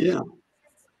 Yeah,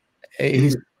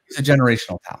 he's a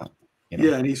generational talent. You know?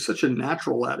 Yeah, and he's such a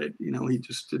natural at it. You know, he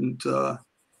just didn't.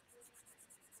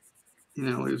 You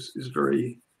know, is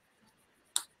very.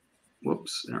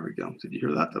 Whoops! There we go. Did you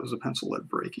hear that? That was a pencil lead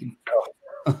breaking.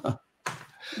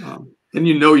 And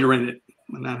you know you're in it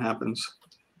when that happens.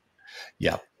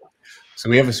 Yeah. So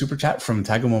we have a super chat from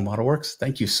Tagamo Modelworks.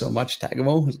 Thank you so much,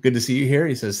 Tagamo. It's good to see you here.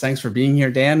 He says, thanks for being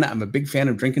here, Dan. I'm a big fan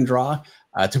of Drink and Draw.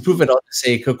 To prove it, I'll just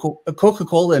say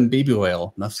Coca-Cola and baby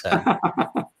oil. Enough said.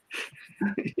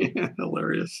 Yeah,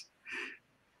 hilarious.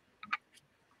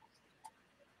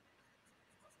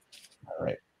 All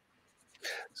right.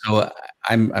 So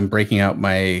I'm breaking out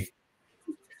my.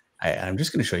 I'm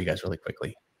just going to show you guys really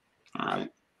quickly. All right.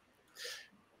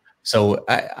 So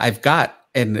I've got,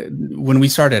 and when we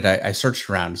started, I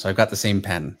searched around. So I've got the same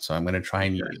pen. So I'm going to try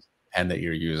and use the pen that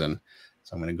you're using.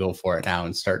 So I'm going to go for it now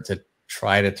and start to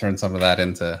try to turn some of that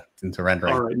into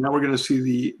rendering. All right. Now we're going to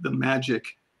see the magic.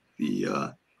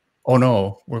 Oh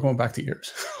no, we're going back to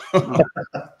yours. This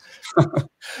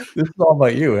is all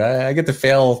about you. I get to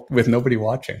fail with nobody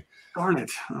watching. Darn it.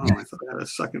 Oh, I thought I had a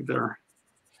second there.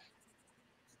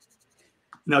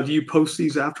 Now, do you post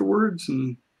these afterwards?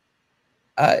 And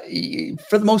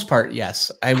for the most part,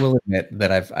 yes. I will admit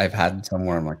that I've had some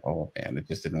where I'm like, oh man, it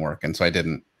just didn't work, and so I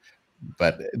didn't.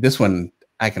 But this one,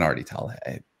 I can already tell.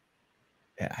 I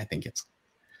think it's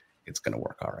going to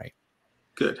work all right.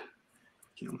 Good.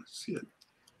 Okay, let's see it.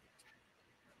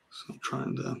 So I'm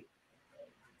trying to.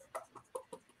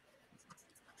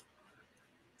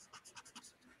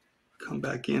 Come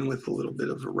back in with a little bit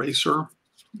of eraser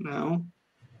now.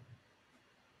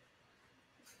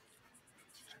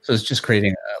 So it's just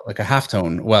creating like a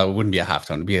halftone. Well, it wouldn't be a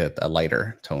halftone. It'd be a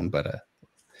lighter tone, but a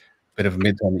bit of a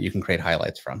mid-tone that you can create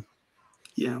highlights from.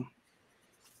 Yeah.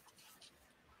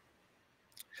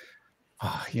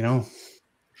 You know,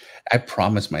 I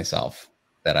promised myself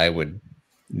that I would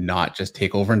not just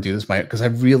take over and do this because I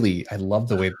love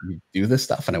the way that you do this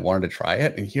stuff, and I wanted to try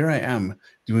it. And here I am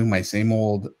doing my same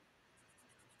old.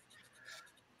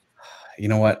 You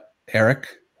know what,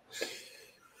 Eric?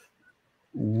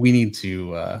 We need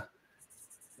to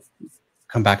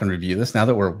come back and review this now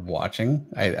that we're watching.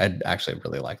 I'd actually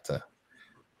really like to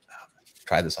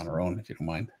try this on our own, if you don't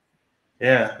mind.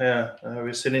 Yeah.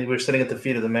 We're sitting at the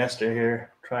feet of the master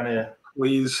here, trying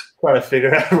to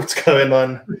figure out what's going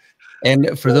on.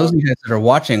 And for those of you guys that are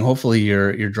watching, hopefully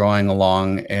you're drawing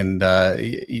along, and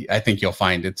I think you'll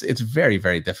find it's very,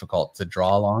 very difficult to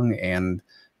draw along, and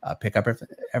pick up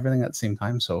everything at the same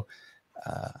time. So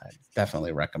I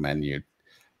definitely recommend you.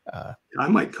 I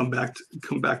might come back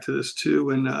to this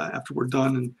too, and after we're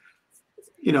done. And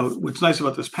you know, what's nice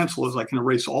about this pencil is I can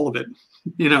erase all of it,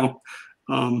 you know,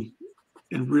 and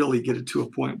really get it to a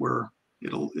point where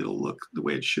it'll look the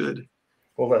way it should.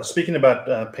 Well, speaking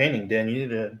about painting, Dan, you need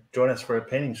to join us for a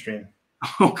painting stream.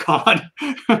 Oh God,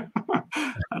 I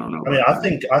don't know. I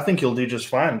mean, I think you'll do just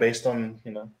fine based on,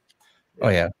 you know. Oh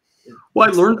yeah. Well,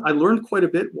 I learned quite a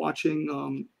bit watching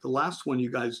the last one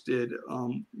you guys did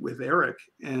with Eric,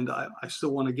 and I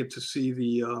still want to get to see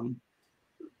the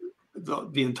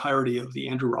entirety of the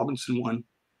Andrew Robinson one.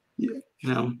 Yeah,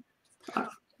 you know.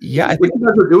 Yeah, I think what you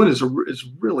guys are doing is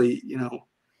really, you know,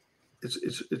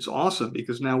 it's awesome,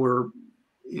 because now we're,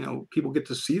 you know, people get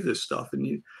to see this stuff, and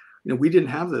you know, we didn't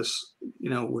have this, you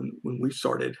know, when we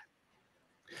started.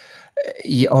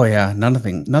 Yeah, oh yeah,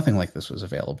 nothing like this was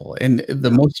available. And the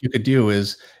most you could do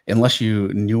is, unless you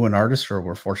knew an artist or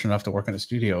were fortunate enough to work in a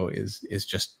studio, is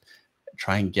just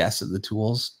try and guess at the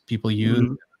tools people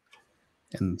use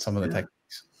and some of the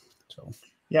techniques. So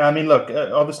yeah, I mean, look,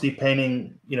 obviously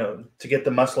painting, you know, to get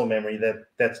the muscle memory,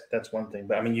 that's one thing.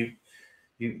 But I mean,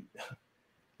 you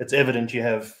it's evident you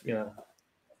have, you know,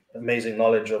 amazing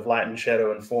knowledge of light and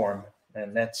shadow and form,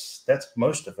 and that's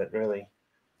most of it, really.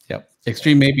 Yep.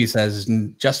 Extreme maybe says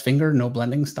just finger, no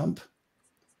blending stump.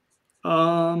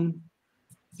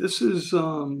 This is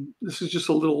just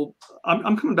a little.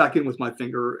 I'm coming back in with my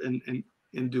finger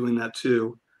and doing that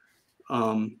too.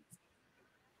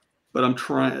 But I'm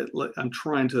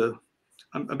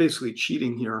basically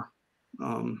cheating here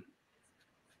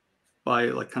by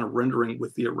like kind of rendering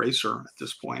with the eraser at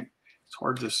this point. It's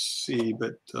hard to see,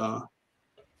 but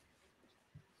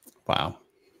wow.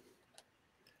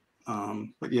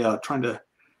 But yeah, trying to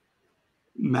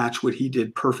match what he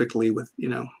did perfectly with, you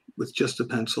know, with just a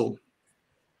pencil.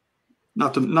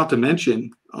 Not to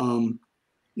mention, you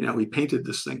know, he painted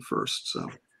this thing first, so.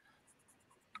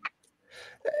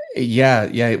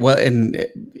 Yeah. Well, and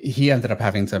he ended up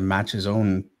having to match his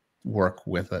own work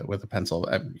with a pencil.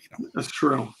 You know. That's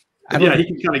true. Yeah, he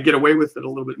can kind of get away with it a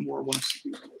little bit more once,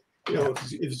 you know,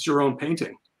 if it's your own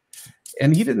painting.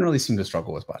 And he didn't really seem to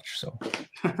struggle with much. So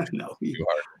no, I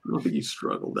don't think he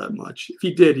struggled that much. If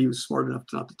he did, he was smart enough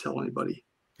not to tell anybody.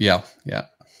 Yeah. Yeah.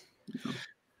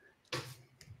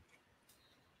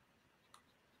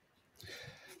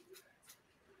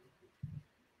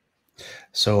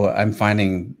 So I'm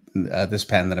finding this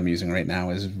pen that I'm using right now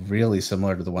is really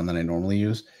similar to the one that I normally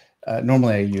use.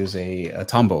 Normally I use a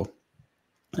Tombow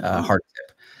hard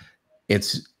tip.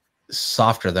 It's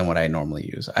softer than what I normally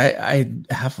use. I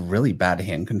have really bad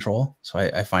hand control, so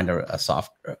I find a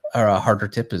soft or a harder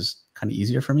tip is kind of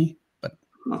easier for me. But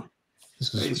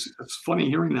it's funny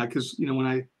hearing that, because you know,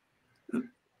 when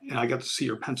I got to see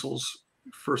your pencils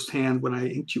firsthand when I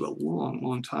inked you a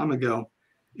long time ago,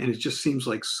 and it just seems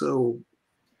like so,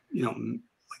 you know,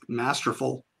 like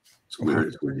masterful. It's weird.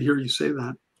 It's weird to hear you say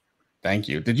that. Thank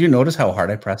you. Did you notice how hard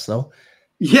I pressed though?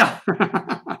 Yeah,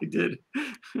 I did.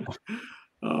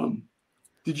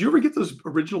 Did you ever get those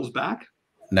originals back?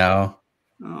 No.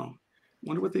 Oh,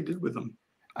 wonder what they did with them.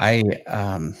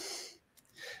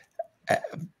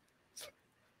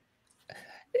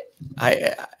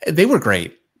 They were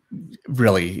great.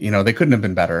 Really, you know, they couldn't have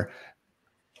been better.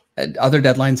 Other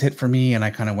deadlines hit for me, and I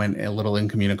kind of went a little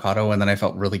incommunicado, and then I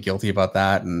felt really guilty about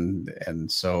that,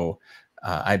 and so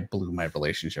I blew my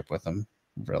relationship with them.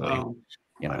 Really,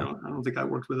 you know, I don't think I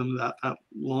worked with them that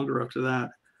longer after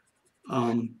that.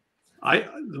 The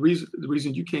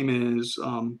reason you came in is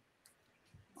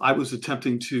I was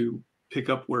attempting to pick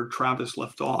up where Travis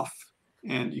left off,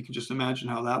 and you can just imagine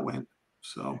how that went.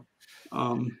 So,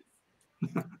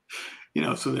 you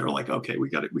know, so they were like, okay, we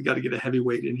got to get a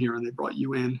heavyweight in here, and they brought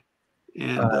you in,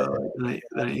 and I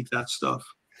inked that stuff.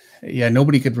 Yeah,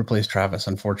 nobody could replace Travis,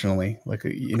 unfortunately. Like,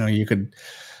 you know, you could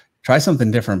try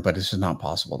something different, but it's just not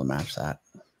possible to match that.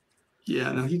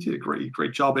 Yeah, no, he did a great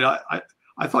job. But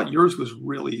I thought yours was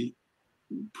really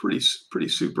pretty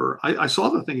super. I saw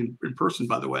the thing in person,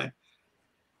 by the way.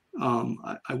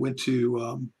 I went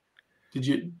to. Did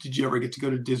you ever get to go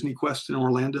to Disney Quest in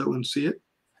Orlando and see it?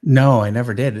 No, I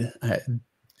never did.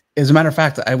 As a matter of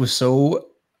fact, I was so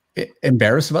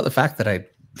embarrassed about the fact that I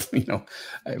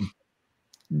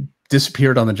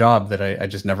disappeared on the job that I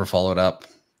just never followed up.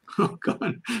 Oh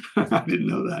God, I didn't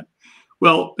know that.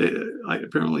 Well, I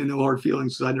apparently no hard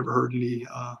feelings, because I never heard any,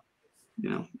 you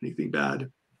know, anything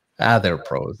bad. They're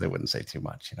pros. They wouldn't say too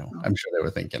much, you know. I'm sure they were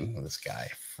thinking, well, this guy,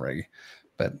 frig.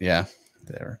 But yeah,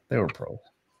 they were pros.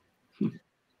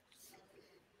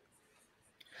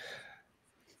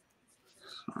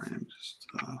 Sorry, I'm just.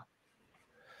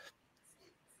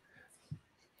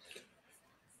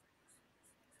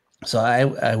 So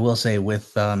I will say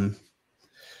with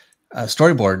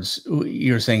storyboards,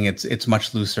 you're saying it's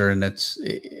much looser and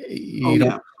you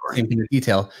don't have the same kind of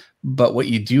detail. But what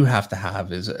you do have to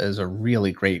have is a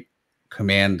really great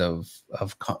command of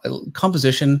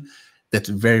composition that's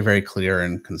very, very clear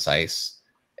and concise,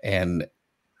 and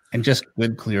just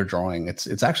good, clear drawing.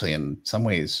 It's actually in some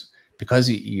ways, because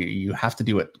you have to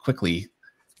do it quickly,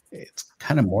 it's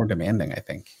kind of more demanding, I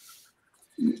think.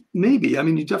 Maybe. I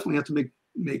mean, you definitely have to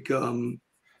make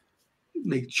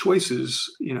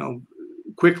choices, you know,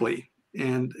 quickly,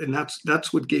 and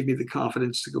that's what gave me the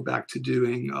confidence to go back to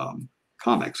doing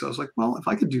comics. I was like, well, if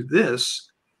I could do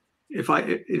this, if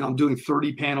I'm doing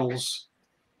 30 panels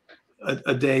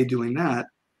a day doing that,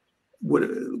 what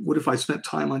if I spent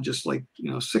time on just like,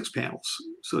 you know, 6 panels?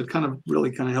 So it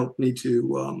really helped me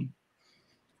to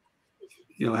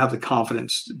you know, have the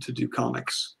confidence to do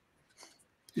comics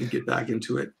and get back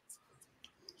into it.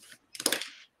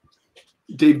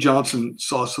 Dave Johnson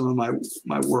saw some of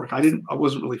my work. I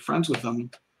wasn't really friends with him.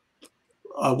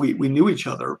 We knew each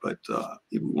other, but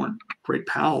we weren't great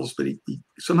pals. But he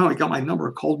somehow got my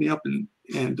number, called me up, and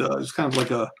it was kind of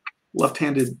like a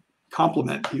left-handed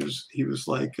compliment. He was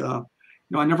like, you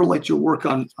know, I never liked your work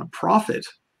on Profit,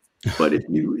 but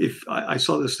if I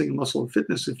saw this thing in Muscle and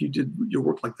Fitness, if you did your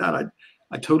work like that,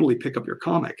 I'd totally pick up your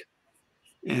comic.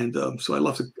 And so I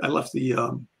left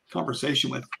the conversation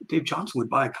with Dave Johnson would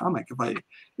buy a comic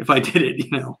if I did it,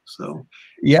 you know. So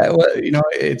yeah, well, you know,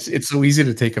 it's so easy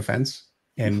to take offense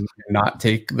and not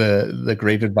take the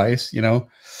great advice, you know.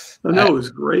 No, it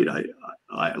was great. I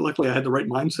luckily I had the right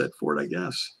mindset for it, I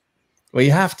guess. Well,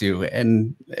 you have to,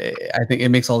 and I think it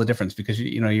makes all the difference, because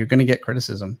you know you're going to get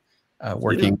criticism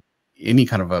working any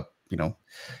kind of you know,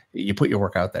 you put your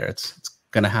work out there, it's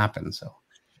going to happen. So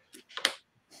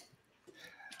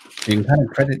you can kind of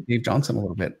credit Dave Johnson a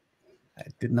little bit. I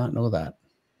did not know that.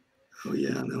 Oh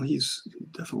yeah, no, he's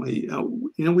definitely.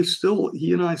 You know,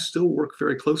 he and I still work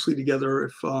very closely together.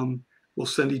 If we'll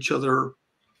send each other,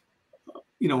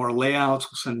 you know, our layouts.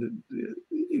 We'll send,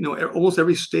 you know, almost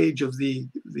every stage of the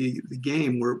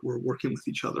game. We're working with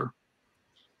each other.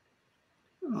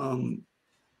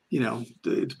 You know,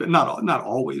 it's been not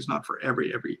always, not for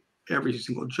every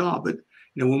single job, but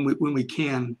you know, when we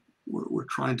can, we're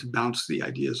trying to bounce the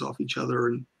ideas off each other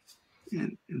and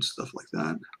stuff like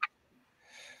that.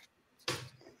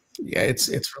 Yeah, it's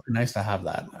really nice to have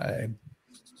that.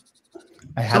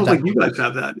 I sounds like you guys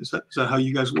have that. Is that how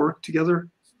you guys work together?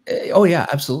 Oh yeah,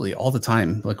 absolutely, all the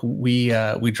time. Like we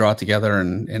draw together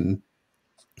and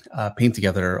paint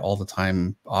together all the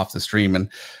time off the stream, and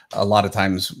a lot of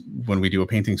times when we do a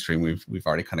painting stream, we've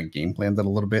already kind of game planned it a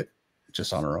little bit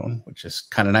just on our own, which is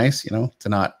kind of nice, you know, to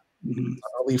not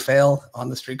really fail on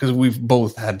the stream, because we've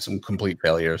both had some complete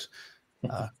failures.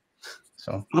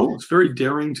 So well, it's very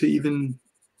daring to even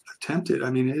attempt it. I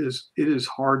mean, it is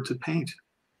hard to paint.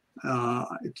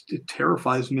 It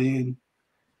terrifies me,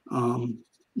 and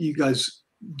you guys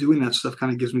doing that stuff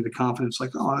kind of gives me the confidence.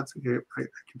 Like, oh, I think I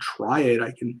can try it.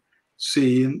 I can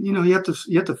see, and you know, you have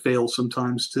to fail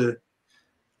sometimes to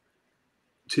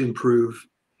improve.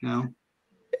 You know,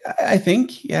 I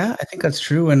think that's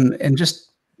true, and just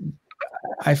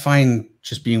I find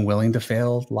just being willing to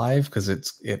fail live, because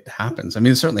it happens. I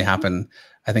mean, it certainly happened,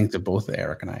 I think, to both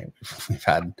Eric and I. We've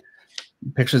had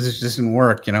pictures that just didn't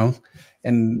work, you know,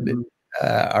 and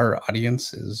our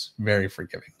audience is very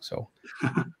forgiving. So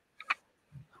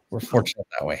we're fortunate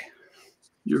that way.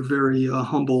 You're very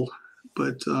humble,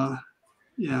 but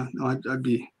yeah, no, I'd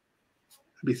be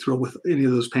thrilled with any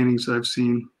of those paintings that I've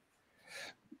seen.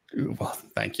 Well,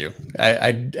 thank you.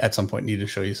 I at some point need to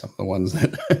show you some of the ones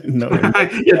that. No,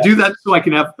 yeah, do that so I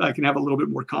can have a little bit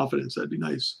more confidence. That'd be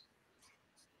nice.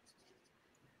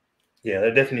 Yeah, there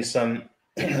are definitely some,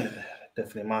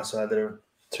 definitely my side that are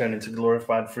turned into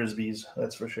glorified frisbees.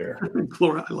 That's for sure. I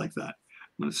like that.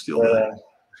 I'm gonna steal that.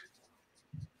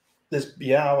 I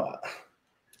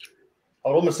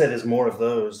would almost say there's more of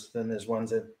those than there's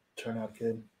ones that turn out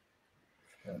good.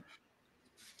 Yeah.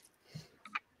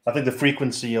 I think the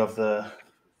frequency of the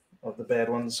bad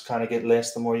ones kind of get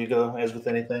less the more you go, as with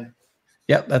anything.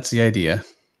 Yeah, that's the idea.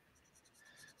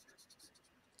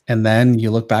 And then you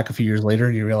look back a few years later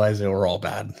and you realize they were all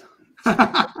bad.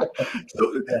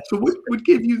 So what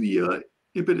gave you the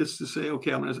impetus to say,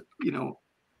 okay, I'm gonna, you know,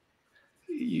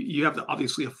 you have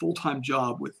obviously a full-time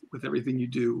job with everything you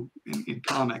do in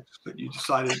comics, but you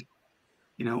decided,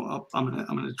 you know, I'm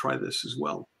gonna try this as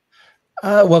well.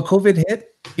 Well, COVID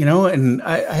hit, you know, and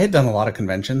I had done a lot of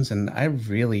conventions, and I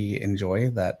really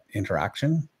enjoy that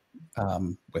interaction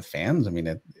with fans. I mean,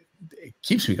 it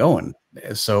keeps me going.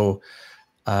 So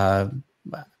I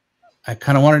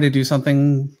kind of wanted to do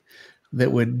something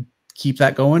that would keep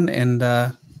that going. And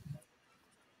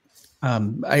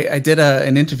I did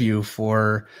an interview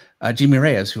for Jimmy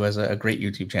Reyes, who has a great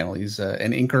YouTube channel. He's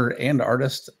an inker and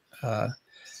artist, and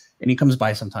he comes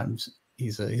by sometimes.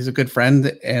 He's a good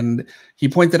friend, and he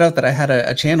pointed out that I had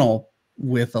a channel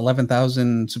with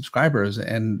 11,000 subscribers,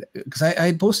 and because I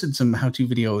had posted some how-to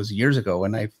videos years ago,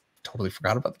 and I totally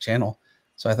forgot about the channel.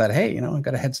 So I thought, hey, I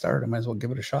got a head start. I might as well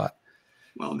give it a shot.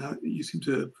 Well, now you seem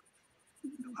to.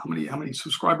 How many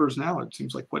subscribers now? It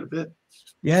seems like quite a bit.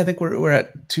 Yeah, I think we're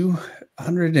at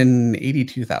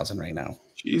 282,000 right now.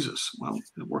 Jesus, well,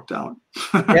 it worked out.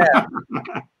 Yeah.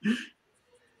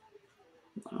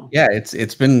 Wow. Yeah,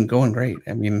 it's been going great.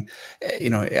 I mean,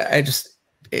 it's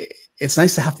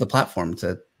nice to have the platform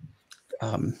to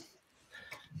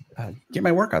get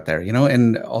my work out there,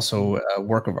 and also a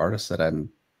work of artists that I'm,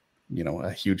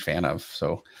 a huge fan of.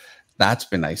 So that's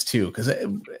been nice too, because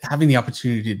having the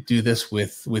opportunity to do this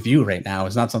with you right now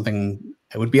is not something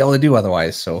I would be able to do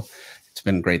otherwise. So it's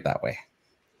been great that way.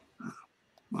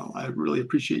 Well, I really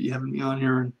appreciate you having me on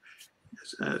here, and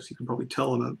as you can probably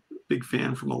tell, I'm a big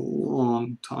fan from a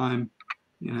long time.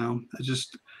 I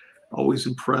just always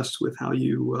impressed with how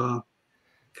you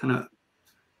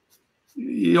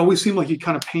you always seem like you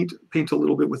kind of paint a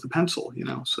little bit with a pencil,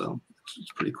 so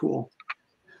it's pretty cool.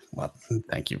 Well,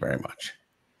 thank you very much.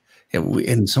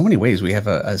 In so many ways, we have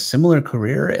a similar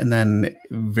career, and then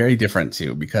very different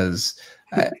too, because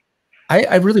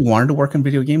I really wanted to work in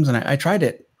video games, and I tried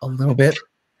it a little bit.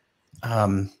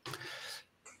 I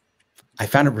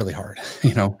found it really hard.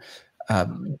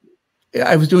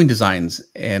 I was doing designs,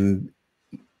 and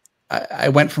I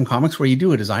went from comics where you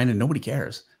do a design and nobody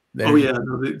cares. Oh yeah,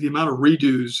 no, the amount of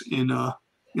redos in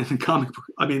comic book,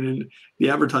 in the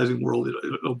advertising world,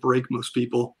 it'll break most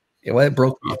people. Yeah, well, it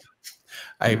broke me.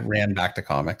 I ran back to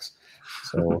comics.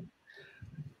 So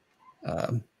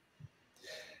well,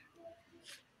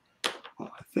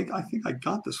 I think I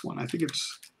got this one. I think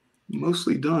it's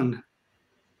mostly done.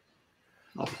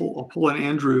 I'll pull an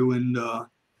Andrew and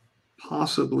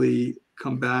possibly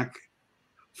come back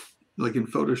like in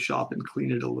Photoshop and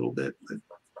clean it a little bit. But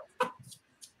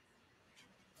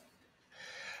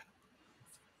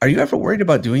are you ever worried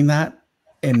about doing that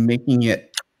and making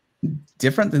it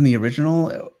different than the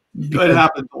original? It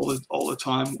happens all the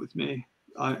time with me.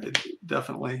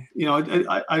 Definitely.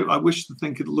 I wish the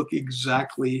thing could look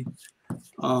exactly,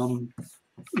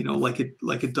 like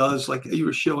it does. Like you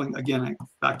were showing again,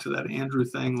 back to that Andrew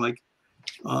thing, like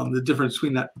the difference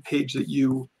between that page that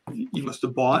you must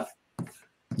have bought,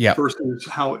 yeah, versus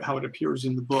how it appears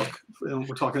in the book.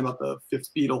 We're talking about the Fifth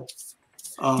Beatle.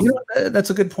 That's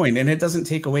a good point, and it doesn't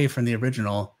take away from the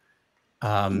original.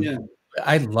 Yeah.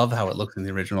 I love how it looks in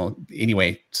the original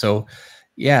anyway. So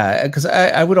yeah, because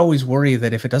I would always worry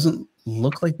that if it doesn't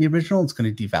look like the original, it's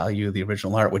going to devalue the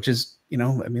original art, which is,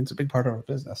 it's a big part of our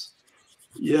business.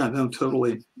 Yeah, no,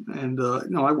 totally. And,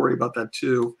 I worry about that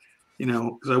too,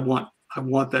 because I want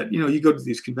that, you go to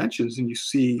these conventions and you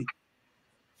see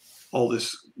all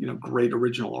this, great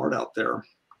original art out there.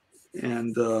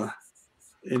 And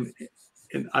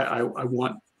I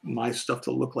want my stuff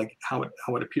to look like how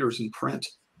it appears in print.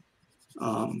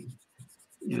 And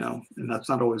that's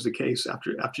not always the case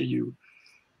after you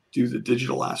do the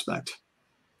digital aspect.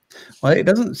 Well, it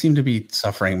doesn't seem to be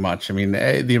suffering much. I mean,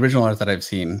 the original art that I've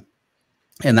seen,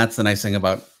 and that's the nice thing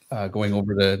about going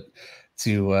over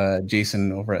to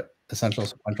Jason over at Essential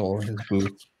Sequential, his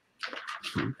booth,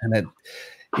 and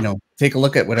take a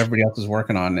look at what everybody else is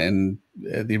working on, and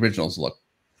the originals look.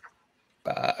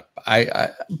 I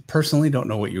personally don't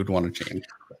know what you would want to change.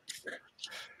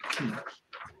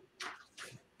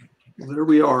 Well, there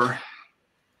we are.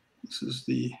 This is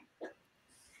the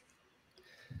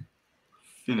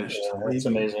finished. It's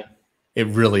amazing. It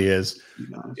really is.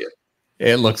 Nice.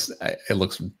 It looks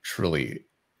truly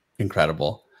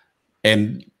incredible,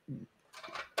 and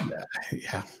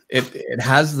yeah, it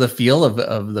has the feel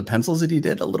of the pencils that he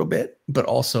did a little bit, but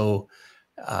also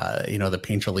the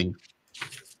painterly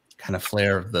kind of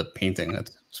flair of the painting.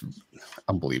 That's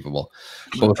unbelievable.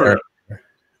 Thanks,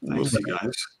 you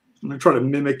guys. I'm going to try to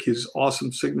mimic his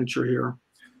awesome signature here.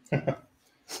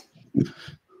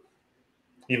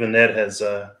 Even that has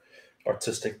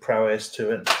artistic prowess to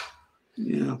it.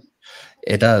 Yeah.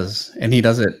 It does. And he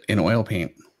does it in oil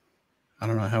paint. I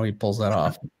don't know how he pulls that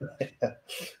off.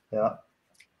 Yeah.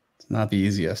 It's not the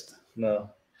easiest. No.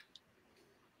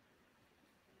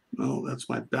 No, that's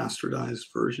my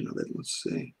bastardized version of it. Let's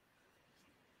see.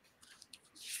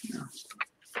 Yeah.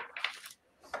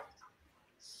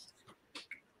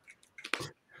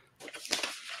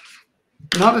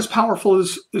 Not as powerful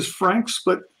as Frank's,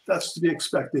 but that's to be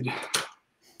expected.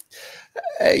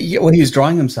 Yeah, well, he's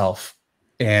drawing himself,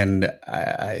 and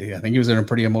I think he was in a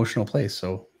pretty emotional place.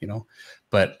 So, you know,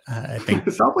 but I think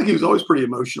It sounds like he was always pretty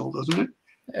emotional, doesn't it?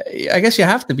 I guess you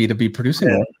have to be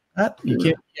producing that. You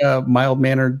can't be a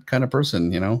mild-mannered kind of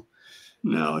person, you know.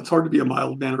 No, it's hard to be a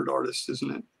mild-mannered artist,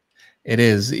 isn't it? It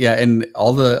is, yeah. And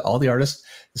all the artists,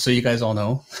 so you guys all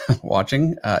know,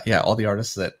 watching, yeah, all the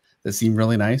artists that seem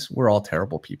really nice, we're all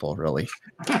terrible people, really.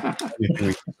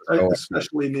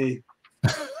 Especially me.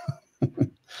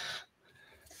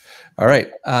 All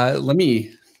right, let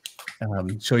me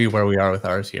show you where we are with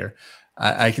ours here.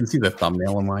 I can see the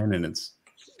thumbnail of mine, and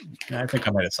I think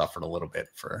I might have suffered a little bit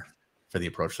for the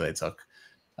approach that I took.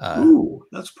 Ooh,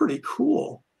 that's pretty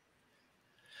cool.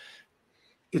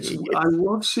 I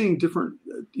love seeing different,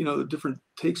 different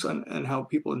takes on and how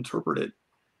people interpret it.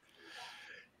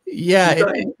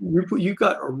 Yeah, you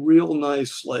got a real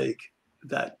nice, like,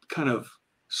 that kind of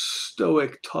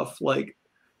stoic, tough, like,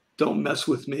 don't mess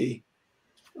with me,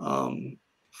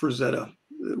 Frazetta,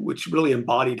 which really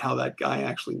embodied how that guy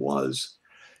actually was.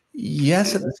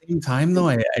 Yes, at the same time, though,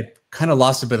 I kind of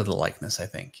lost a bit of the likeness, I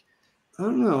think. I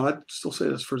don't know. I'd still say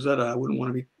that's Frazetta. I wouldn't want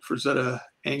to be Frazetta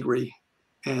angry.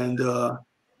 And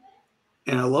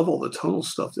I love all the tonal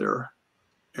stuff there,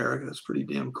 Eric. That's pretty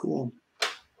damn cool.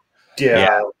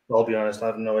 Yeah, I'll be honest. I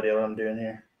have no idea what I'm doing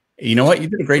here. You know what? You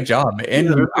did a great job. And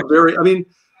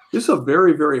this is a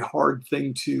very, very hard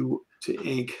thing to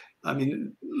ink. I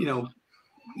mean,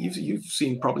 you've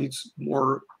seen probably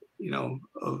more,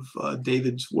 of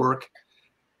David's work,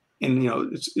 and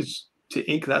it's to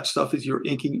ink that stuff is you're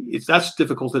inking. That's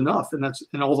difficult enough, and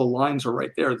all the lines are right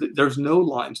there. There's no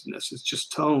lines in this. It's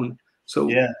just tone.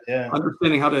 So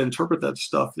understanding how to interpret that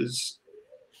stuff is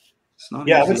not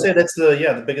easy. I would say that's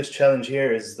the biggest challenge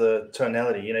here is the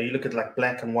tonality. You look at like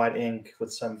black and white ink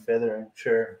with some feathering,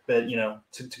 sure, but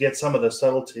to get some of the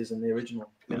subtleties in the original.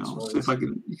 See if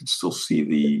you can still see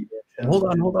the. Hold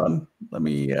on. Let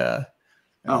me.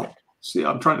 See,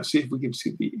 I'm trying to see if we can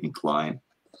see the ink line.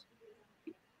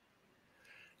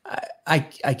 I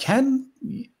can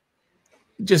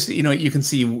just you can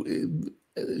see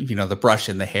the brush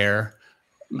and the hair.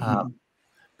 Mm-hmm.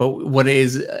 But what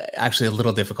is actually a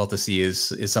little difficult to see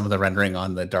is some of the rendering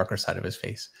on the darker side of his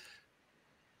face.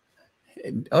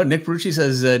 Oh, Nick Brucci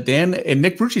says, Dan, and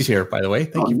Nick Brucci's here, by the way.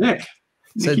 Thank you, Nick.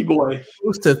 Nicky boy.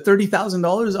 Close to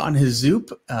 $30,000 on his Zoop.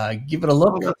 Give it a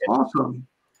look. Oh, that's awesome.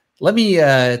 Let me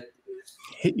hit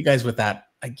you guys with that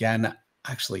again.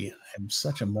 Actually, I'm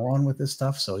such a moron with this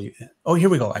stuff. So, here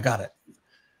we go. I got it.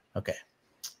 Okay.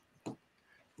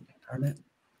 Darn it.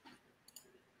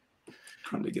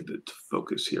 Trying to get it to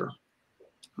focus here.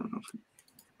 I don't know if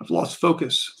I've lost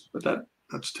focus, but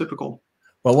that's typical.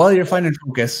 Well, while you're finding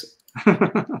focus,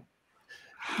 let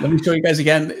me show you guys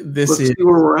again. Let's see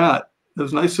where we're at. It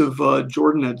was nice of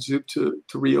Jordan at Zoop to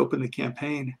reopen the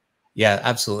campaign. Yeah,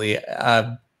 absolutely.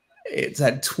 It's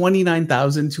at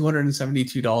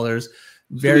 $29,272.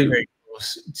 Very, very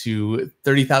close to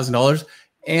 $30,000,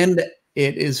 and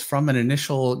it is from an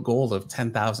initial goal of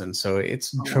 10,000. So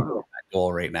it's triple that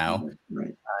goal right now.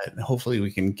 Right. Hopefully,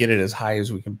 we can get it as high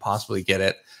as we can possibly get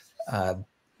it.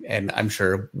 And I'm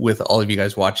sure with all of you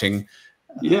guys watching,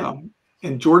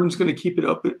 and Jordan's going to keep it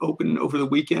open over the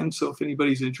weekend. So if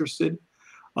anybody's interested,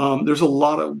 there's a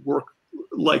lot of work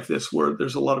like this where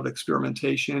there's a lot of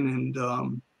experimentation and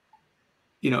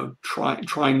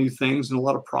trying new things and a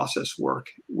lot of process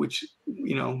work. Which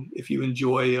if you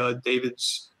enjoy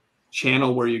David's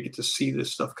channel where you get to see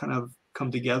this stuff kind of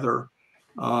come together,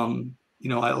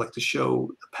 I like to show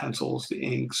the pencils, the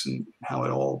inks, and how it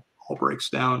all breaks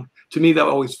down. To me, that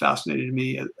always fascinated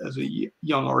me as a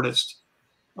young artist.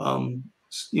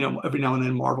 Every now and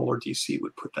then Marvel or DC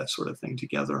would put that sort of thing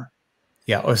together.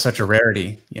 Yeah, it was such a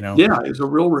rarity, Yeah, it's a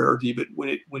real rarity, but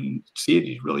when you see it,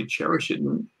 you really cherish it,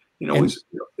 and it always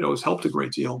helped a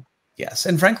great deal. Yes,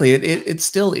 and frankly, it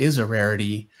still is a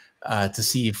rarity to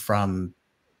see from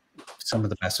some of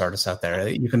the best artists out there.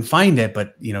 You can find it,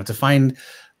 but to find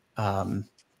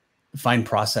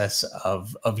process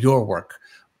of your work,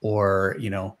 or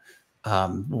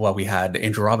we had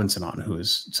Andrew Robinson on, who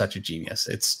is such a genius.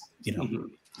 It's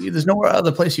there's nowhere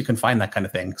other place you can find that kind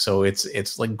of thing. So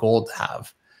it's like gold to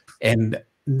have. And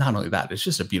not only that, it's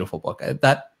just a beautiful book.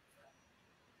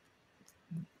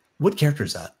 What character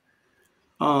is that?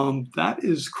 That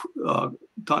is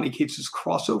Donnie Cates'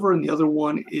 Crossover, and the other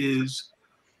one is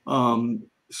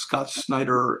Scott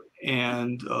Snyder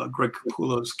and Greg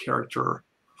Capullo's character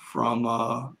from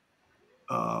God,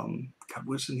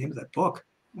 what's the name of that book?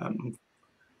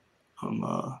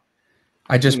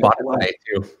 I just bought it today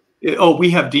too. We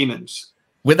Have Demons.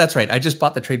 That's right. I just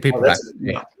bought the trade paperback.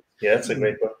 Yeah, that's a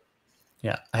great book.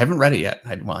 Yeah, I haven't read it yet.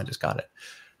 Well, I just got it.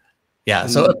 Yeah,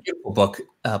 so a beautiful book.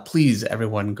 Please,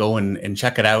 everyone, go and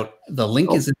check it out. The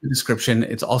link is in the description.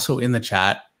 It's also in the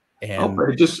chat. And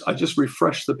I just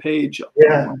refreshed the page.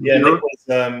 Yeah,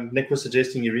 Nick was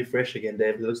suggesting you refresh again,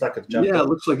 Dave. It looks like it's jumped. Yeah, up. It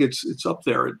looks like it's up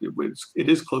there. It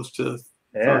is close to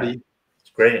 30. It's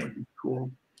great.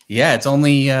 Cool. Yeah, it's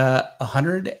only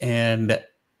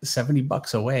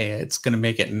 $170 away. It's going to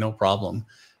make it no problem.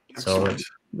 Excellent. So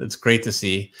it's great to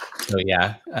see. So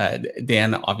yeah,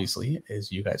 Dan, obviously, as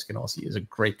you guys can all see, is a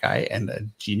great guy and a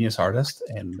genius artist.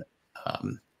 And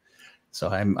so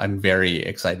I'm very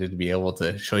excited to be able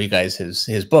to show you guys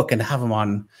his book and have him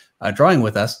on drawing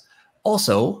with us.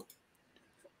 Also,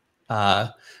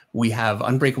 we have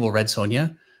Unbreakable Red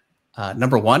Sonja,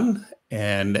 #1,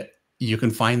 and you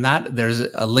can find that. There's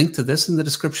a link to this in the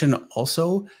description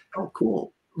also. Oh,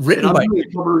 cool. Written by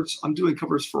I'm doing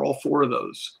covers for all 4 of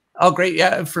those. Oh, great.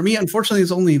 Yeah. For me, unfortunately,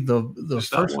 it's only the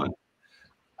first one.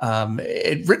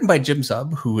 Written by Jim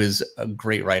Sub, who is a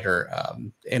great writer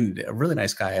and a really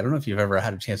nice guy. I don't know if you've ever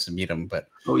had a chance to meet him, but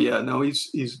yeah, no,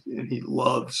 he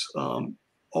loves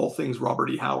all things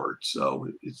Robert E. Howard. So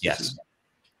this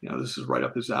is right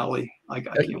up his alley. I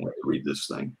can't wait to read this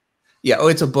thing. Yeah. Oh,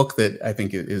 it's a book that I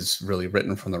think is really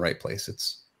written from the right place.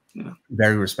 It's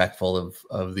very respectful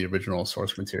of the original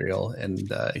source material,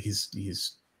 and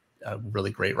he's a really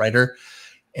great writer,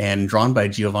 and drawn by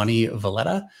Giovanni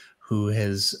Valletta, who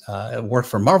has worked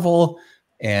for Marvel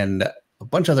and a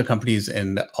bunch of other companies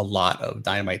and a lot of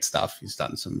Dynamite stuff. He's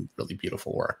done some really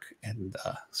beautiful work. And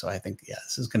so I think,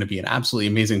 this is going to be an absolutely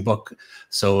amazing book.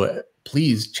 So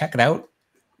please check it out,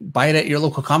 buy it at your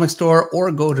local comic store,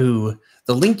 or go to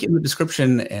the link in the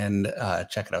description and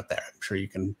check it out there. I'm sure you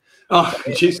can. Oh,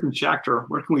 Jason Schachter,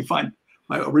 where can we find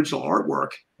my original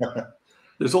artwork?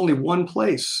 There's only one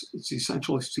place. It's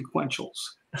Essentially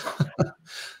Sequentials.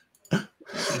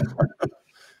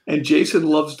 And Jason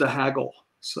loves to haggle.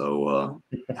 So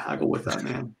haggle with that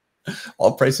man.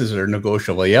 All prices are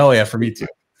negotiable. Yeah, oh yeah, for me too.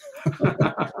 That's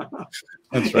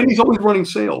right. And he's always running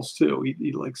sales too.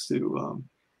 He likes to,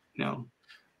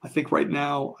 I think right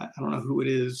now, I don't know who it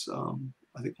is.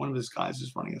 I think one of his guys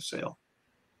is running a sale.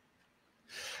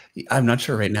 I'm not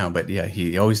sure right now, but yeah,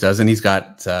 he always does. And he's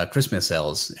got Christmas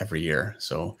sales every year.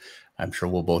 So I'm sure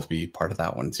we'll both be part of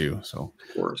that one too. So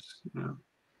of course. Yeah.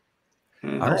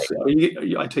 And I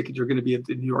take it you're going to be at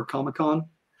the New York Comic Con?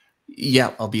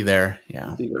 Yeah, I'll be there. Yeah.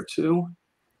 I'll be there too.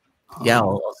 Yeah,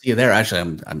 I'll see you there.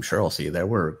 Actually, I'm sure I'll see you there.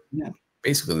 We're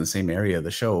basically in the same area of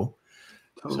the show.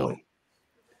 Totally. So,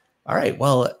 all right.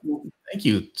 Well, thank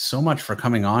you so much for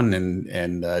coming on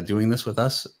and doing this with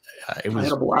us. I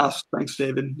had a blast. Thanks,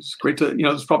 David. It's great to,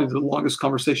 it's probably the longest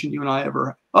conversation you and I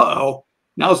ever.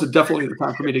 Now's definitely the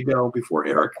time for me to go before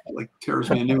Eric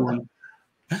tears me a new one.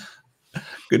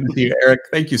 Good to see you, Eric.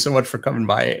 Thank you so much for coming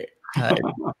by.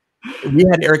 We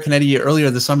had Eric Kennedy earlier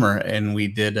this summer, and we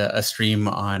did a stream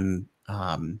on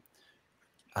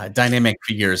dynamic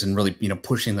figures and really,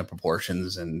 pushing the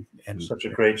proportions and such a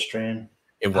great stream.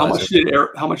 How much did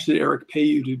Eric pay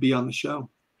you to be on the show?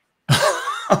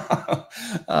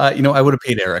 I would have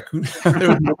paid Eric.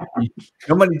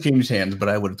 No money changed hands, but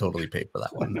I would have totally paid for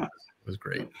that one. It was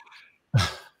great.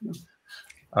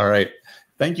 All right.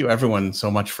 Thank you, everyone, so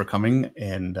much for coming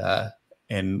and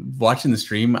watching the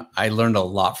stream. I learned a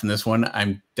lot from this one.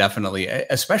 I'm definitely,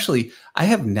 especially, I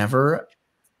have never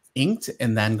inked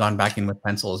and then gone back in with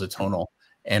pencil as a tonal.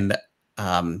 And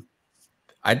I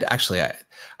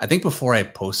think before I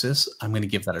post this, I'm going to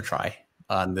give that a try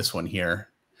on this one here.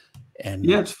 And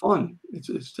yeah, it's fun.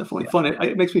 It's definitely fun.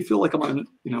 It makes me feel like I'm on,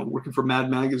 working for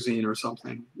Mad Magazine or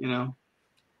something,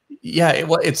 Yeah,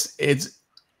 it's.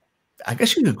 I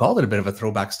guess you could call it a bit of a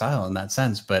throwback style in that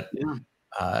sense, but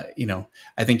I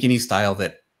think any style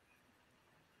that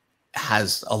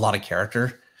has a lot of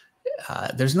character,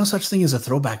 there's no such thing as a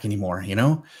throwback anymore.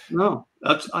 No,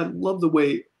 I love the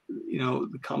way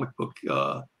the comic book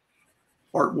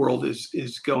art world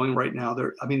is going right now.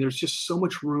 There's just so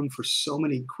much room for so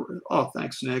many. Oh,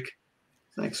 thanks, Nick.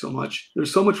 Thanks so much.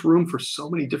 There's so much room for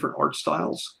so many different art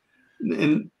styles,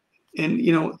 and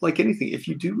like anything, if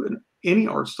you do any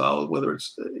art style, whether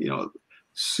it's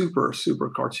super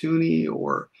cartoony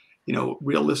or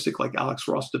realistic like Alex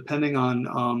Ross, depending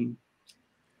on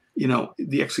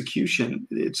the execution,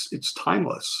 it's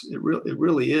timeless. It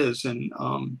really is. And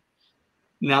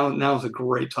now is a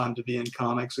great time to be in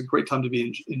comics, a great time to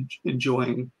be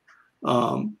enjoying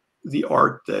the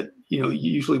art that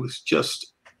usually was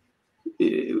just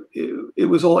it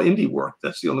was all indie work.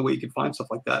 That's the only way you could find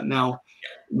stuff like that. Now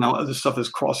other stuff is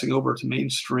crossing over to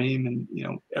mainstream, and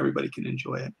everybody can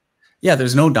enjoy it. Yeah,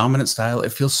 there's no dominant style.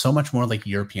 It feels so much more like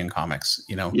European comics,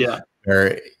 you know, Yeah.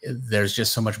 where there's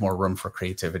just so much more room for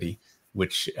creativity,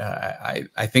 which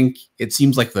I think it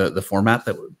seems like the format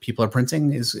that people are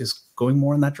printing is going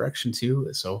more in that direction too.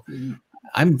 So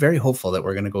I'm very hopeful that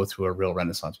we're going to go through a real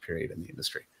renaissance period in the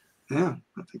industry. Yeah,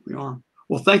 I think we are.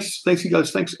 Well, thanks you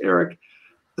guys. Thanks, Eric.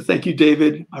 Thank you,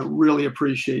 David. I really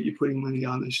appreciate you putting Lenny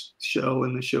on this show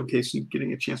and the showcase and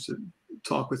getting a chance to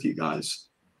talk with you guys.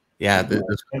 Yeah, this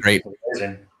was great.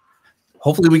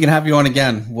 Hopefully we can have you on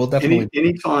again. We'll definitely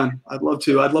anytime. I'd love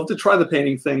to. I'd love to try the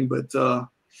painting thing, but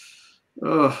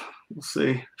we'll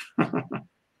see.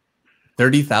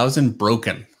 30,000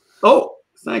 broken. Oh,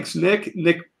 thanks, Nick.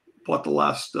 Nick bought the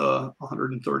last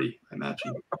 130, I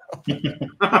imagine.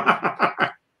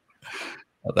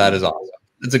 Well, that is awesome.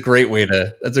 That's a great way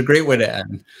to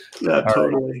end. Yeah,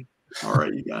 totally. All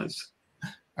right, you guys.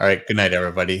 All right. Good night,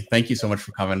 everybody. Thank you so much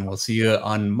for coming. We'll see you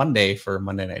on Monday for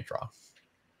Monday Night Draw.